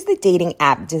 Hinge is the dating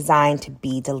app designed to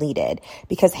be deleted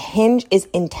because Hinge is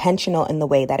intentional in the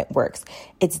way that it works.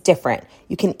 It's different.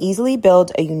 You can easily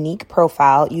build a unique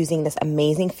profile using this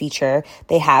amazing feature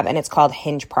they have, and it's called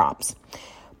Hinge Prompts.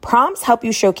 Prompts help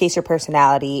you showcase your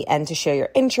personality and to share your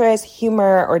interests,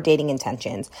 humor, or dating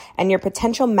intentions. And your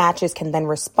potential matches can then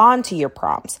respond to your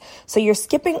prompts. So you're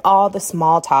skipping all the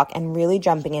small talk and really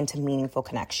jumping into meaningful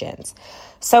connections.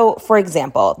 So, for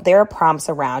example, there are prompts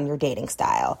around your dating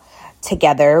style.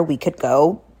 Together, we could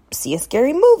go see a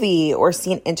scary movie or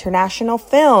see an international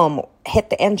film, hit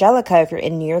the Angelica if you're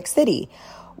in New York City.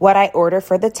 What I order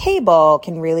for the table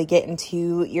can really get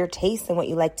into your taste and what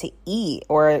you like to eat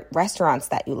or restaurants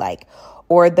that you like.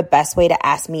 Or the best way to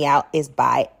ask me out is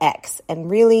by X. And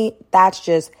really, that's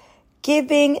just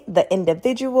giving the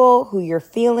individual who you're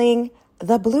feeling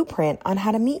the blueprint on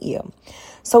how to meet you.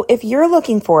 So if you're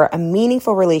looking for a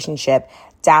meaningful relationship,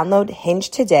 download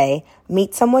Hinge today,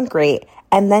 meet someone great,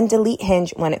 and then delete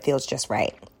Hinge when it feels just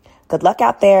right. Good luck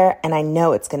out there, and I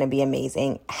know it's going to be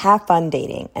amazing. Have fun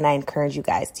dating, and I encourage you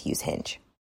guys to use Hinge.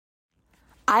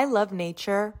 I love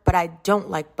nature, but I don't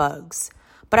like bugs.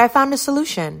 But I found a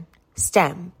solution.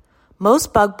 STEM.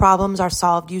 Most bug problems are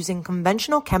solved using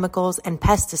conventional chemicals and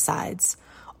pesticides,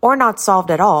 or not solved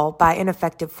at all by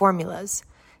ineffective formulas.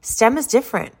 STEM is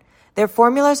different. Their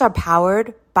formulas are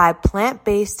powered by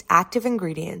plant-based active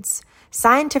ingredients,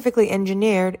 scientifically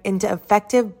engineered into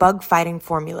effective bug-fighting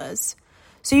formulas.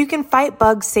 So you can fight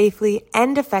bugs safely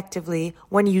and effectively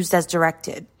when used as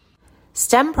directed.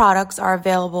 STEM products are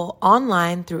available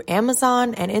online through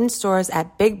Amazon and in stores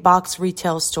at big box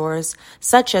retail stores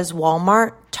such as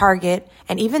Walmart, Target,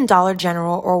 and even Dollar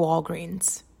General or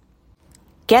Walgreens.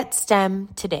 Get STEM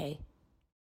today.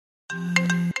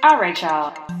 All right,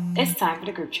 y'all. It's time for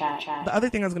the group chat. The other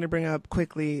thing I was going to bring up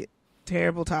quickly,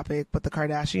 terrible topic, but the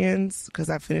Kardashians, because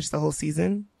I finished the whole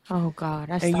season. Oh, God.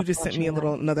 And you just sent me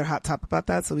another hot topic about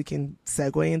that so we can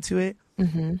segue into it.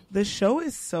 Mm-hmm. The show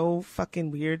is so fucking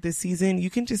weird this season. You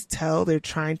can just tell they're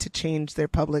trying to change their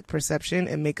public perception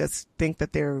and make us think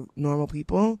that they're normal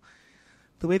people.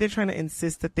 The way they're trying to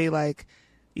insist that they, like,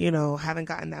 you know, haven't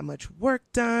gotten that much work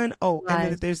done. Oh, lies.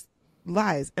 And then there's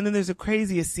lies. And then there's the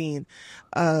craziest scene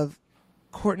of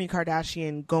Kourtney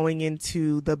Kardashian going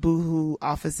into the Boohoo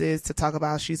offices to talk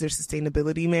about she's their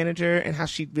sustainability manager and how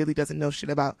she really doesn't know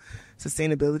shit about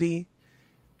sustainability.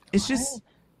 It's just...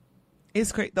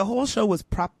 It's great. The whole show was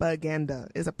propaganda.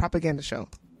 It's a propaganda show.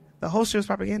 The whole show is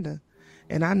propaganda,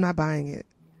 and I'm not buying it.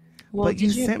 Well, but you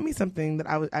sent me something that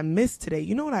I missed today.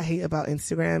 You know what I hate about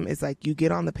Instagram is, like, you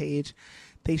get on the page,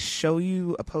 they show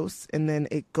you a post, and then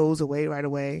it goes away right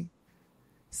away.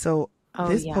 So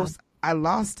post, I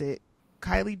lost it.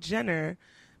 Kylie Jenner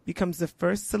becomes the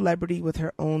first celebrity with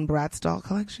her own Bratz doll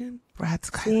collection.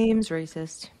 Seems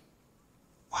racist.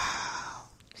 Wow.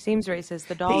 Seems racist.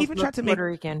 The dolls look Puerto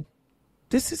Rican.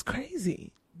 This is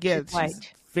crazy. Yeah,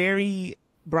 she's very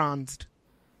bronzed.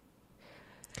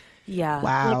 Yeah.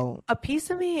 Wow. Like, a piece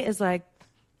of me is like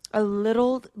a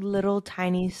little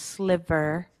tiny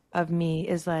sliver of me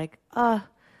is like,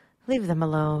 leave them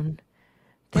alone.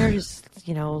 They're just,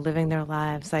 you know, living their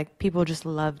lives. Like, people just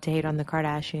love to hate on the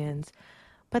Kardashians.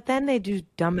 But then they do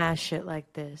dumbass shit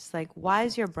like this. Like, why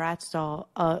is your Bratz doll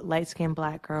a light-skinned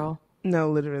black girl?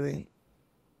 No, literally.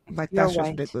 Like, that's just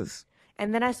ridiculous.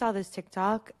 And then I saw this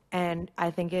TikTok, and I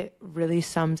think it really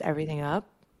sums everything up.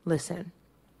 Listen.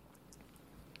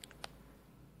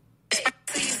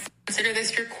 Consider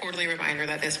this your quarterly reminder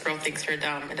that this girl thinks you're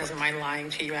dumb and doesn't mind lying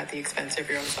to you at the expense of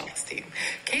your own self-esteem.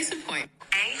 Case in point.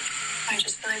 I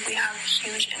just feel like we have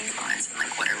huge influence in,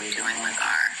 like, what are we doing with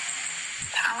our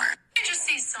power? I just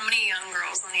see so many young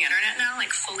girls on the internet now,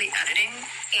 like, fully editing.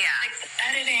 Yeah. Like, the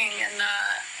editing and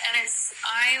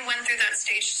I went through that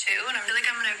stage too, and I feel like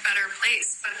I'm in a better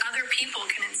place, but other people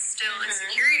can instill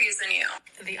insecurities in you.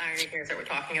 The irony here is that we're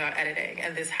talking about editing,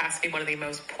 and this has to be one of the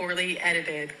most poorly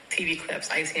edited TV clips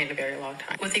I've seen in a very long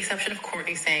time. With the exception of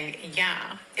Kourtney saying,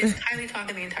 yeah, it's Kylie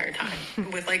talking the entire time,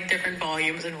 with, like, different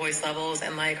volumes and voice levels,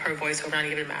 and, like, her voiceover not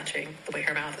even matching the way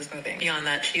her mouth is moving. Beyond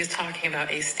that, she is talking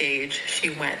about a stage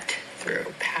she went through.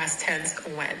 Past tense,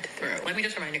 went through. Let me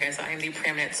just remind you guys that I am the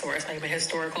preeminent source. I am a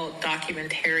historical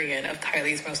documentarian of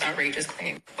Kylie's most outrageous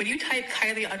claim. When you type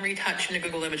Kylie unretouched into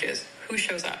Google Images, who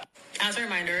shows up? As a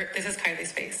reminder, this is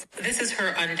Kylie's face. This is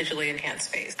her undigitally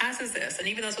enhanced face. As is this, and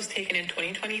even though this was taken in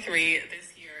 2023,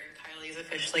 this year, Kylie is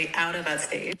officially out of that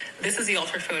stage. This is the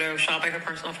altered photo shot by her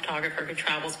personal photographer who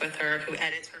travels with her, who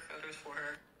edits her photos for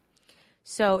her.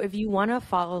 So if you want to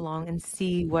follow along and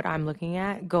see what I'm looking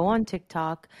at, go on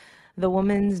TikTok. The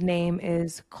woman's name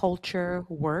is Culture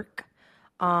Work.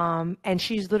 And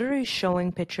she's literally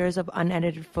showing pictures of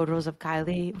unedited photos of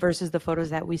Kylie versus the photos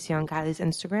that we see on Kylie's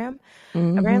Instagram.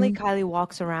 Mm-hmm. Apparently, Kylie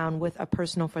walks around with a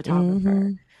personal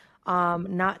photographer.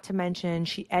 Mm-hmm. Not to mention,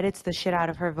 she edits the shit out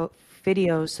of her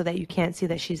videos so that you can't see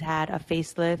that she's had a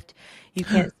facelift. You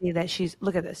can't see that she's...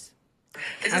 Look at this.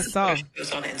 This is a photo she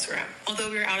posted on Instagram. Although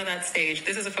we're out of that stage,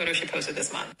 this is a photo she posted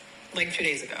this month, like 2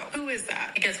 days ago. Who is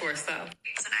that? It gets worse, though. And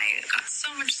I got so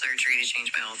much surgery to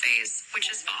change my whole face, which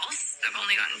is false. I've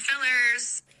only gotten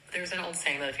fillers. There's an old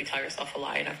saying that if you tell yourself a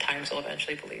lie enough times, you'll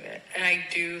eventually believe it. And I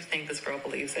do think this girl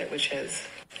believes it, which is...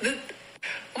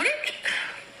 What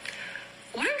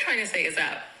I'm trying to say is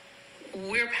that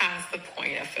we're past the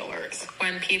point of fillers.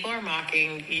 When people are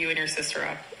mocking you and your sister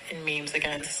up in memes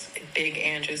against Big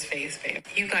Angie's face, babe,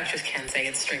 you guys just can't say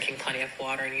it's drinking plenty of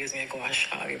water and using a gua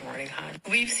sha every morning, hon.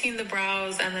 We've seen the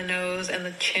brows and the nose and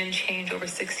the chin change over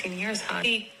 16 years, hon.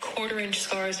 The quarter-inch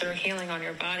scars that are healing on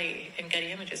your body in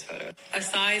Getty Images photos. A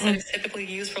size that is typically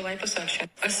used for liposuction.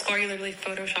 A scar you literally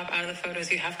Photoshop out of the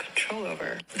photos you have control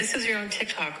over. This is your own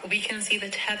TikTok. We can see the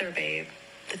tether, babe.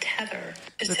 The tether.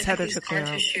 The tether took scar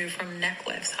tissue from neck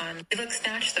lifts, hon. It looks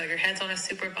snatched, though. Your head's on a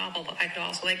super bobble, but I could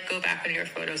also, like, go back into your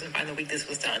photos and find the week this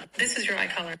was done. This is your eye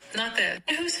color, not this.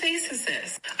 Whose face is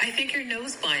this? I think you're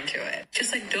nose blind to it.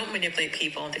 Just, like, don't manipulate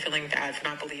people into feeling bad for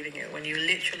not believing you when you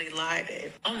literally lie,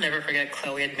 babe. I'll never forget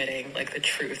Chloe admitting, like, the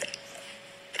truth.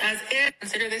 As if,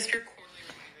 consider this your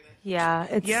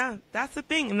Yeah, that's the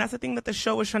thing. And that's the thing that the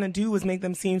show was trying to do, was make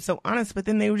them seem so honest, but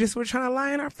then they were trying to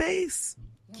lie in our face.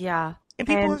 Yeah. And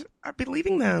people are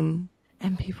believing them.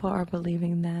 And people are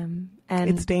believing them. And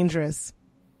it's dangerous.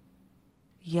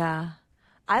 Yeah.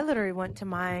 I literally went to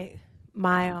my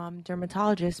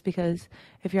dermatologist because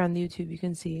if you're on the YouTube, you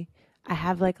can see I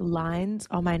have like lines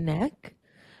on my neck.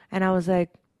 And I was like,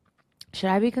 should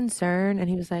I be concerned? And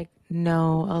he was like,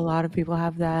 no, a lot of people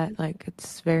have that. Like,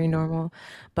 it's very normal.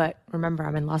 But remember,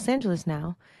 I'm in Los Angeles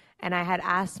now. And I had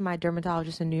asked my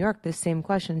dermatologist in New York this same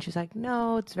question. She's like,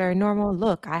 no, it's very normal.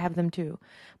 Look, I have them too.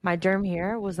 My derm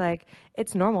here was like,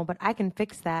 it's normal, but I can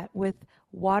fix that with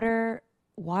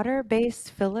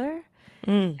water-based filler.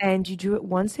 And you do it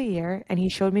once a year. And he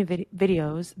showed me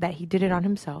videos that he did it on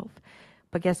himself.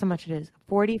 But guess how much it is?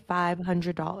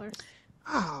 $4,500.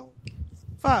 Oh,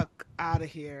 fuck out of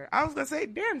here. I was going to say,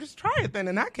 damn, just try it then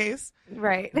in that case.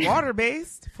 Right.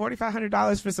 Water-based,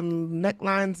 $4,500 for some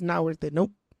necklines, not worth it.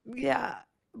 Nope. Yeah.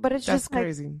 But it's That's just like,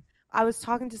 crazy. I was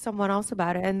talking to someone else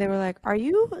about it and they were like, are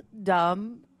you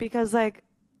dumb? Because like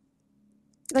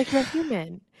you're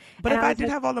human. But and if I was did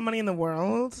like, have all the money in the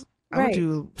world, I Right. would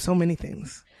do so many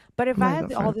things. But if I'm I not had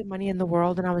gonna all front. the money in the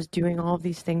world and I was doing all of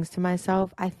these things to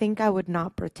myself, I think I would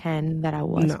not pretend that I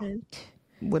wasn't.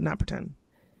 Would not pretend.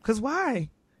 Because why?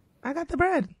 I got the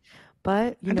bread.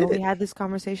 But, you I know, did we it. had this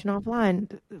conversation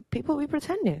offline. People be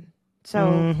pretending. So,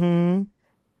 Mm-hmm.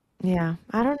 yeah,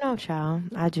 I don't know, child.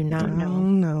 I do not Oh, know.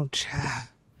 no, child.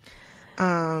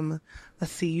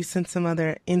 Let's see. You sent some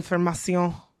other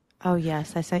information. Oh,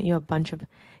 yes. I sent you a bunch of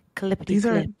clippity These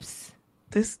are- clips.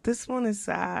 This one is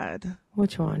sad.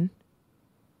 Which one?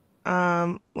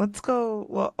 Let's go.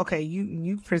 Well, okay.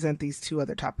 You present these two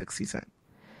other topics you sent.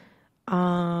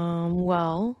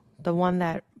 Well, the one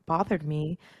that bothered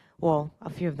me, well, a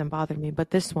few of them bothered me,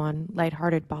 but this one,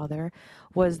 lighthearted bother,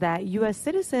 was that U.S.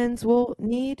 citizens will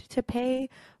need to pay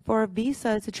for a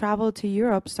visa to travel to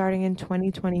Europe starting in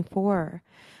 2024.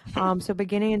 So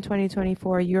beginning in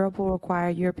 2024, Europe will require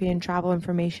European travel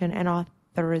information and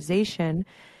authorization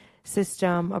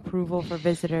system approval for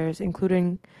visitors,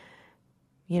 including,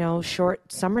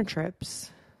 short summer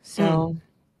trips. So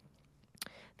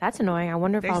that's annoying. I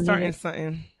wonder if They I'll need starting it.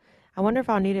 something, I wonder if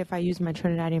I'll need it if I use my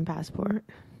Trinidadian passport.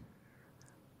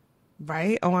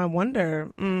 right? Oh, I wonder.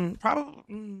 Probably.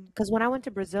 Because when I went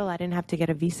to Brazil, I didn't have to get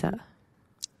a visa.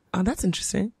 Oh, that's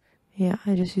interesting. Yeah,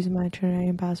 I just used my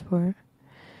Trinidadian passport.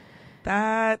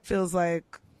 That feels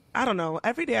like, I don't know.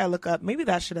 Every day I look up, maybe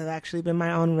that should have actually been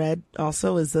my own read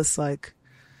also. Is this like,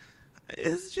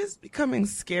 it's just becoming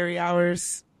scary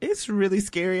hours. It's really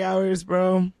scary hours,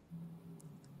 bro.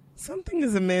 Something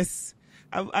is amiss.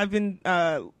 I've been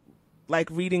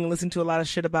reading and listening to a lot of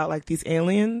shit about like these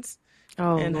aliens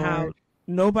and Lord. how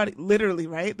nobody, literally,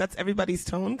 right? That's everybody's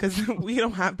tone because we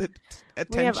don't have the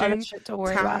attention, We have other shit to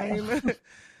worry time,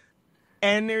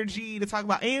 energy to talk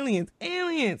about aliens.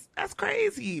 Aliens, that's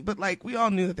crazy. But like, we all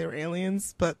knew that they were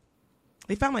aliens, but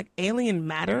they found like alien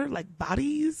matter, like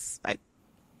bodies, like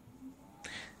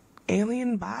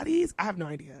alien bodies. I have no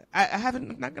idea. I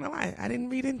haven't. I'm not gonna lie. I didn't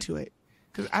read into it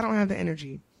because I don't have the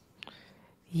energy.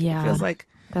 Yeah. It feels like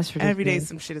that's every day ridiculous.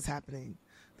 some shit is happening.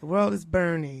 The world is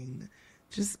burning.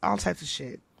 Just all types of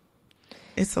shit.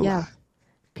 It's a lot.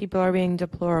 People are being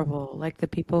deplorable, like the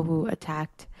people who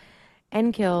attacked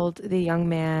and killed the young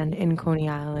man in Coney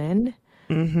Island.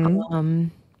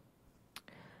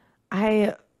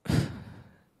 I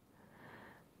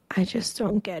just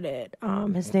don't get it.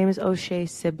 His name is O'Shea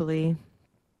Sibley.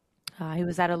 He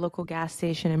was at a local gas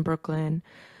station in Brooklyn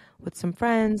with some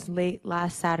friends late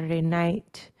last Saturday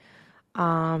night.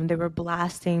 They were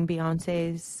blasting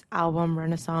Beyonce's album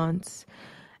Renaissance,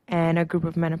 and a group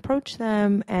of men approached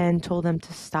them and told them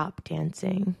to stop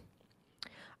dancing.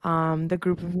 The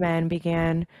group of men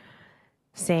began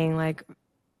saying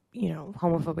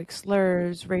homophobic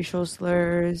slurs, racial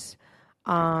slurs,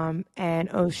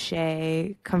 and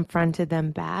O'Shea confronted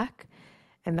them back,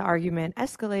 and the argument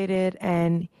escalated,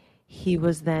 and he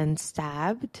was then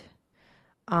stabbed.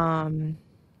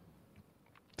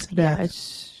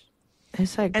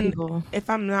 It's like And people. if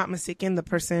I'm not mistaken, the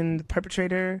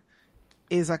perpetrator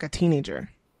is like a teenager.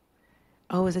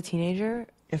 Oh, is a teenager?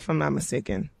 If I'm not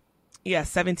mistaken. Yeah,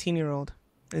 17-year-old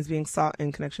is being sought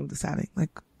in connection with the stabbing.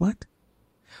 Like, what?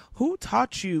 Who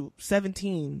taught you,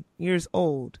 17 years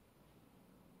old,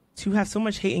 to have so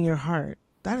much hate in your heart?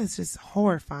 That is just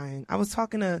horrifying. I was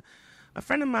talking to a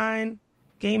friend of mine,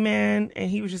 gay man, and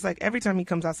he was just like, every time he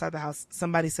comes outside the house,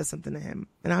 somebody says something to him.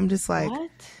 And I'm just like, What?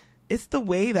 It's the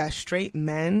way that straight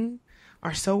men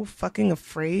are so fucking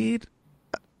afraid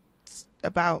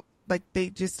about, like, they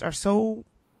just are so,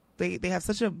 they have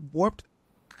such a warped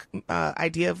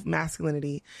idea of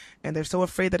masculinity, and they're so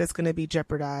afraid that it's going to be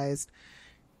jeopardized.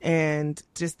 And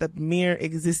just the mere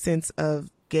existence of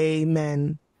gay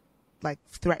men like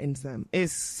threatens them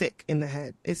is sick in the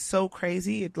head. It's so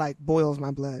crazy. It like boils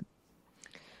my blood.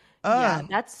 Yeah,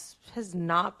 has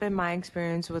not been my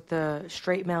experience with the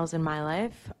straight males in my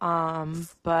life.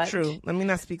 But true. Let me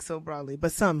not speak so broadly,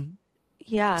 but some.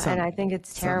 Yeah, and I think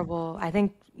it's terrible. I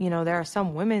think, there are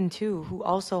some women too who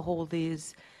also hold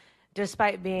these,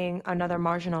 despite being another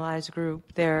marginalized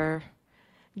group, they're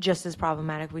just as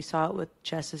problematic. We saw it with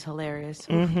Jess is Hilarious.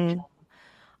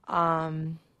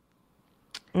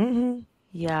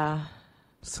 Yeah.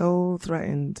 So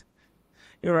threatened.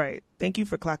 You're right. Thank you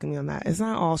for clocking me on that. It's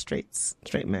not all straight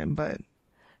men, but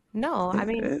no, I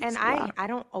mean, and I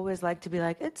don't always like to be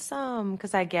like, it's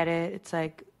because I get it. It's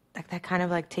like that kind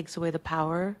of like takes away the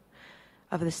power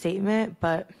of the statement,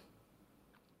 but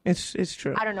it's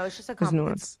true. I don't know. It's just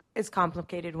it's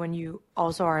complicated when you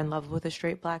also are in love with a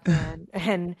straight black man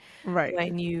and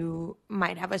when you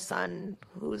might have a son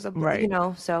who's a,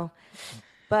 so,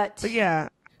 but yeah,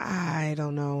 I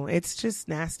don't know. It's just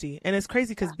nasty. And it's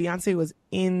crazy because Beyonce was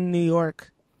in New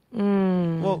York.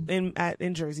 Well,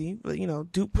 in Jersey, but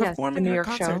performing her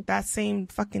concert show that same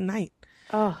fucking night.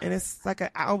 Oh. And it's like an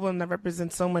album that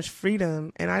represents so much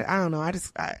freedom. And I don't know.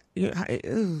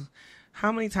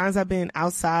 How many times I've been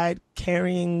outside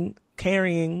carrying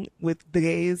with the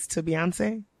gays to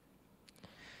Beyonce?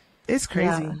 It's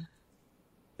crazy. Yeah.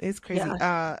 It's crazy.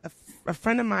 Yeah. A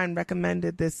friend of mine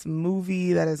recommended this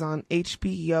movie that is on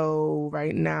HBO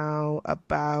right now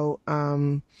about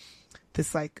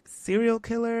this like serial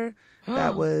killer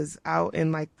that was out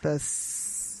in like the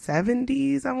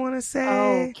 70s, I want to say.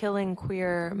 Oh, killing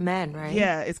queer men, right?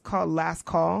 Yeah, it's called Last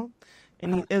Call.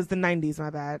 And it was the 90s,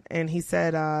 my bad. And he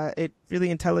said it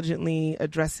really intelligently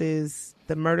addresses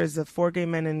the murders of 4 gay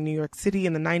men in New York City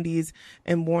in the 90s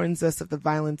and warns us of the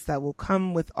violence that will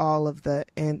come with all of the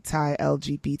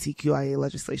anti-LGBTQIA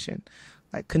legislation,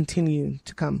 like continue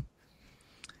to come.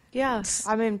 Yeah,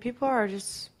 I mean, people are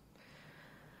just,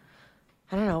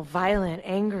 I don't know, violent,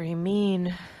 angry,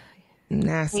 mean,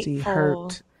 nasty, hateful.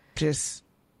 Hurt, just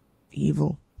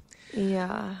evil.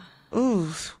 Yeah.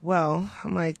 Ooh, well,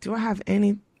 I'm like, do I have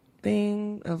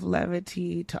anything of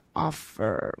levity to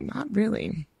offer? Not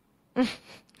really.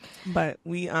 But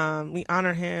we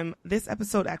honor him. This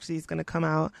episode actually is going to come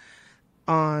out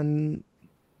on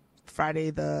Friday,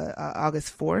 the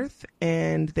August 4th,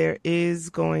 and there is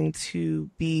going to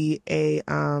be a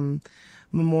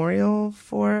memorial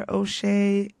for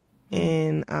O'Shea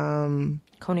in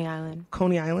Coney Island.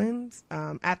 Coney Island,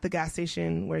 at the gas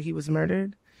station where he was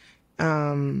murdered.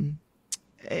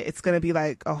 It's going to be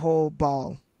like a whole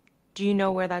ball. Do you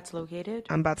know where that's located?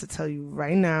 I'm about to tell you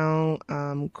right now.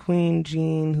 Queen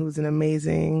Jean, who's an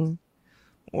amazing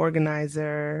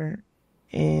organizer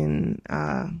in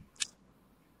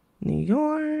New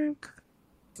York.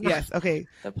 Yes. Okay.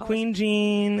 Queen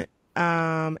Jean.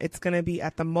 It's going to be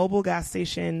at the Mobil gas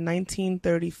station,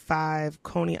 1935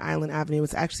 Coney Island Avenue.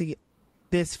 It's actually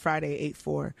this Friday,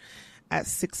 8/4 at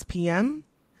 6 p.m.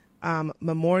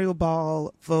 Memorial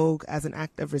Ball, Vogue as an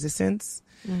act of resistance.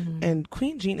 Mm-hmm. And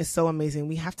Queen Jean is so amazing.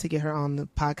 We have to get her on the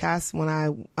podcast. When I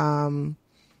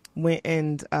went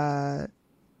and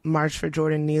marched for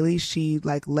Jordan Neely, she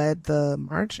like led the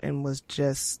march and was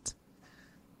just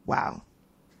wow,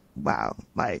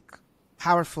 like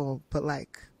powerful, but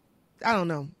like I don't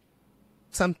know,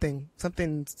 something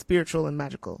spiritual and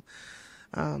magical.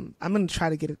 I'm gonna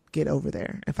try to get over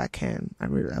there if I can. I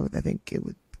think it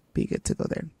would be good to go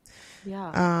there.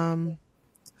 Yeah.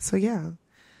 So yeah,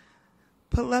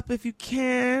 pull up if you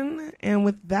can. And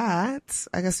with that,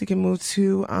 I guess we can move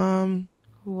to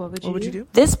what would you do?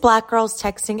 This Black Girls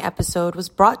Texting episode was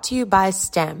brought to you by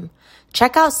STEM.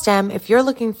 Check out STEM if you're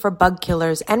looking for bug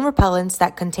killers and repellents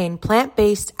that contain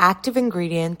plant-based active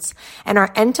ingredients and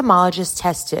are entomologist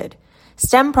tested.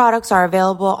 STEM products are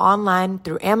available online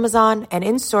through Amazon and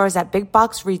in stores at big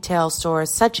box retail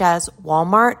stores such as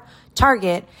Walmart,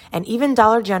 Target, and even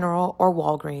Dollar General or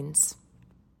Walgreens.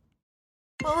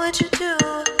 What would you do?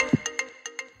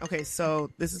 Okay, so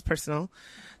this is personal.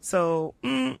 So,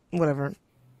 whatever.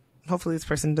 Hopefully this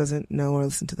person doesn't know or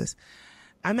listen to this.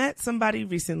 I met somebody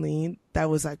recently that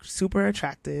was like super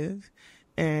attractive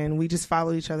and we just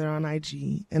followed each other on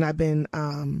IG. And I've been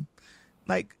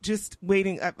like just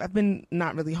waiting. I've been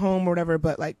not really home or whatever,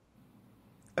 but like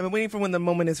I've been waiting for when the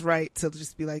moment is right to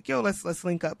just be like, yo, let's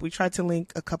link up. We tried to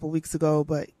link a couple weeks ago,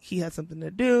 but he had something to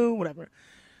do, whatever. I'm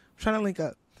trying to link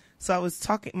up. So I was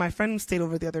talking, my friend stayed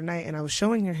over the other night and I was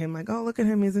showing her him like, oh, look at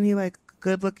him. Isn't he like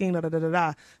good looking? Da, da, da, da,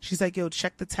 da. She's like, yo,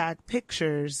 check the tag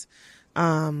pictures.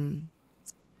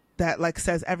 That like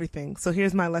says everything. So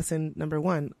here's my lesson number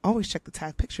 1. Always check the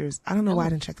tag pictures. I don't know why I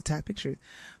didn't check the tag pictures.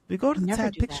 We go to the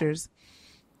tag pictures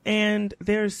And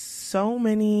there's so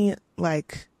many,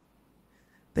 like,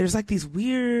 there's like these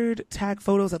weird tag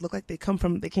photos that look like they came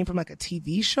from like a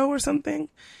TV show or something.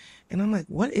 And I'm like,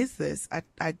 what is this?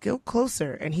 I go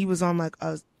closer, and he was on like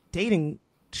a dating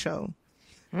show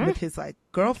with his like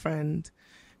girlfriend.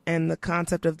 And the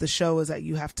concept of the show is that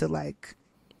you have to like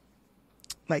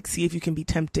see if you can be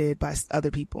tempted by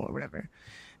other people or whatever.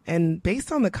 And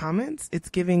based on the comments, it's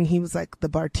giving he was like the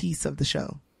Bartiz of the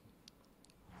show.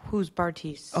 Who's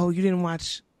Bartiz? Oh, you didn't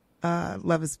watch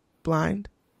Love is Blind?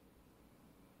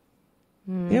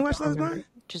 You didn't watch Love is Blind?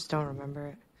 Just don't remember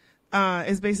it.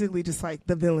 It's basically just like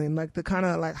the villain, like the kind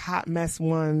of like hot mess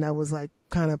one that was like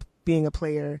kind of being a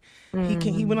player.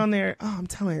 He went on there. Oh, I'm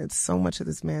telling you, it's so much of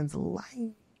this man's life.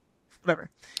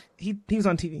 Whatever. He was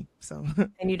on TV, so.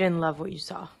 And you didn't love what you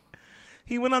saw.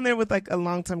 He went on there with like a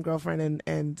long-term girlfriend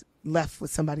and left with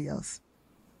somebody else.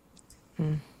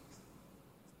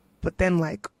 But then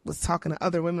like was talking to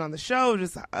other women on the show,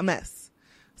 just a mess.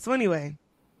 So anyway,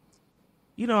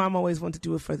 you know I'm always one to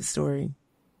do it for the story.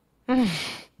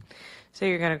 So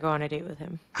you're going to go on a date with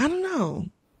him? I don't know.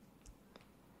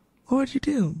 What would you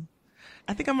do?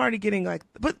 I think I'm already getting like,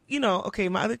 but you know, okay,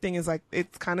 my other thing is like,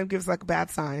 it kind of gives like bad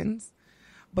signs,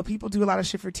 but people do a lot of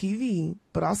shit for TV,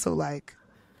 but also like,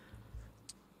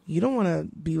 you don't want to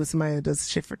be with somebody that does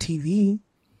shit for TV.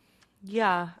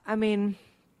 Yeah. I mean,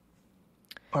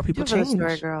 or people change.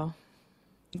 Story, girl.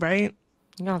 Right?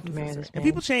 You don't have to marry this man. And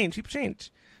people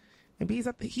change. And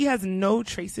he has no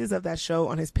traces of that show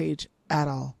on his page at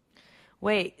all.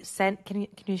 Wait, can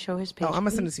you show his page? Oh, I'm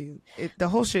gonna send it to you. The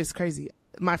whole shit is crazy.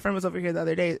 My friend was over here the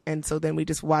other day, and so then we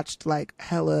just watched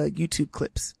hella YouTube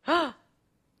clips.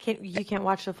 You can't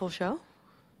watch the full show?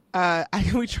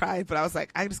 We tried, but I was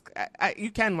like, you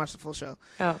can watch the full show.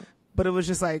 Oh, but it was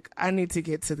just like, I need to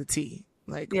get to the tea.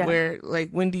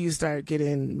 When do you start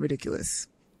getting ridiculous?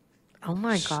 Oh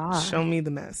my God. Show me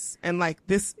the mess. And like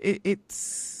this,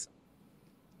 it's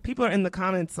people are in the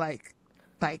comments like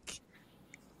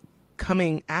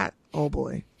coming at old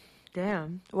boy.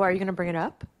 Damn. Well, are you gonna bring it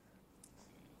up?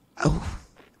 Oh,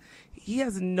 he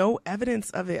has no evidence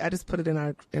of it. I just put it in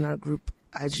our group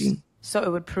IG. So it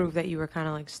would prove that you were kind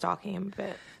of like stalking him a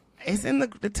bit. It's in the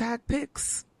tag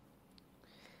pics.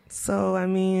 So I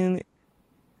mean,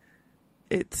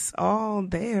 it's all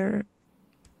there.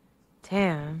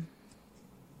 Damn.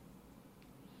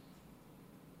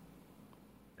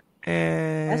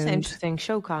 And that's an interesting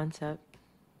show concept.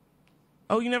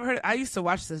 Oh, you never heard it? I used to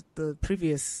watch the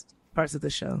previous parts of the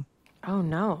show. Oh,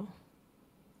 no.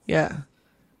 Yeah.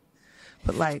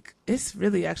 But, like, it's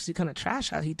really actually kind of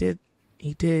trash how he did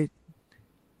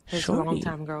his Shorty.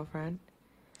 long-time girlfriend.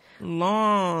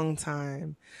 Long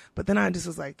time. But then I just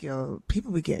was like, yo,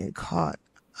 people be getting caught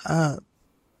up.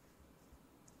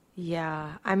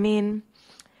 Yeah. I mean,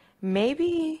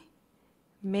 maybe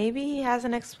he has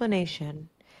an explanation.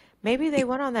 Maybe they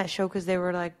went on that show because they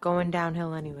were, like, going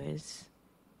downhill anyways.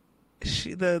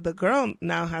 The girl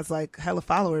now has like hella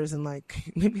followers, and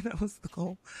like maybe that was the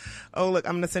goal. Oh, look,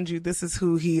 I'm gonna send you. This is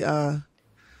who he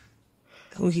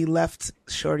left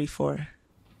Shorty for.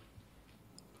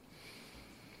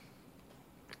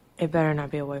 It better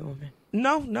not be a white woman.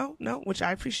 No, which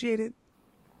I appreciated.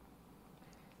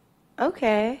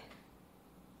 Okay.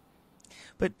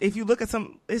 But if you look at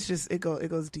some, it's just it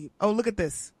goes deep. Oh, look at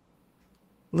this.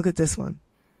 Look at this one.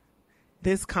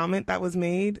 This comment that was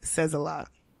made says a lot.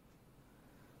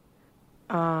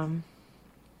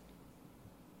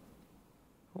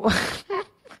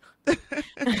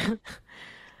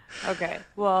 Okay.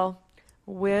 Well,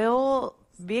 we'll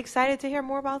be excited to hear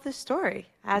more about this story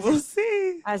we'll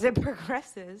see as it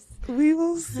progresses. We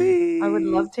will see. I would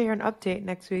love to hear an update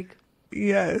next week.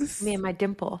 Yes. Me and my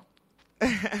dimple.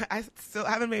 I still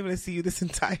haven't been able to see you this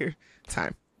entire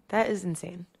time. That is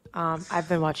insane. I've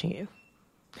been watching you.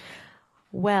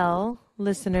 Well,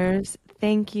 listeners,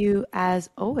 thank you as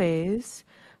always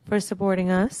for supporting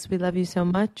us. We love you so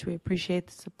much. We appreciate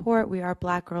the support. We are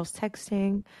Black Girls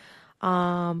Texting.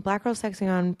 Black Girls Texting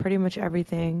on pretty much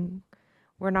everything.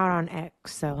 We're not on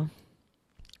X, so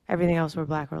everything else we're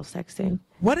Black Girls Texting.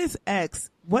 What is X?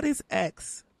 What is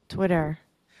X? Twitter.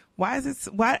 Why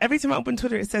every time I open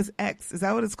Twitter it says X? Is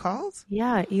that what it's called?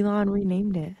 Yeah, Elon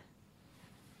renamed it.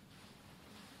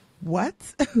 What?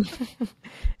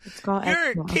 It's called You're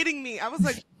X now. kidding me. I was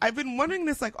like, I've been wondering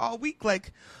this like all week.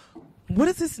 Like, what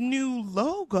is this new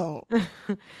logo?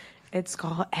 It's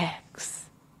called X.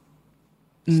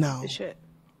 No. Shit.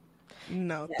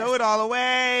 No. Yes. Throw it all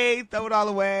away. Throw it all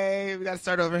away. We got to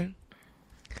start over.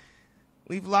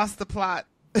 We've lost the plot.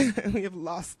 We have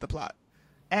lost the plot.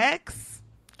 X?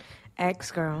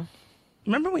 X, girl.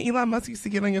 Remember when Elon Musk used to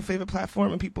get on your favorite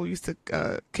platform and people used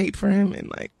to cape for him and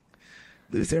like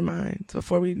lose their minds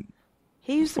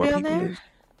He used to be on there?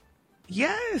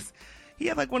 Yes. He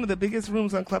had like one of the biggest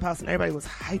rooms on Clubhouse and everybody was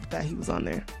hyped that he was on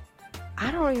there.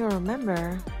 I don't even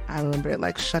remember. I remember it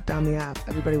like shut down the app.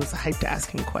 Everybody was hyped to ask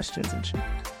him questions and shit.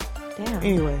 Damn.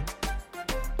 Anyway.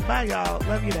 Bye, y'all.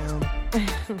 Love you down.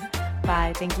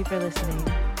 Bye. Thank you for listening.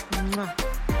 Mwah.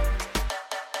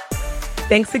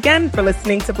 Thanks again for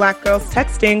listening to Black Girls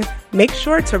Texting. Make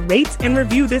sure to rate and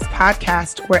review this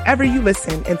podcast wherever you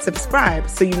listen and subscribe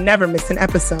so you never miss an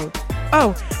episode.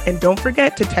 Oh, and don't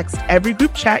forget to text every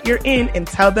group chat you're in and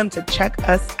tell them to check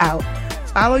us out.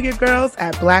 Follow your girls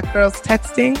at Black Girls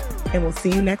Texting, and we'll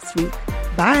see you next week.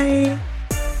 Bye.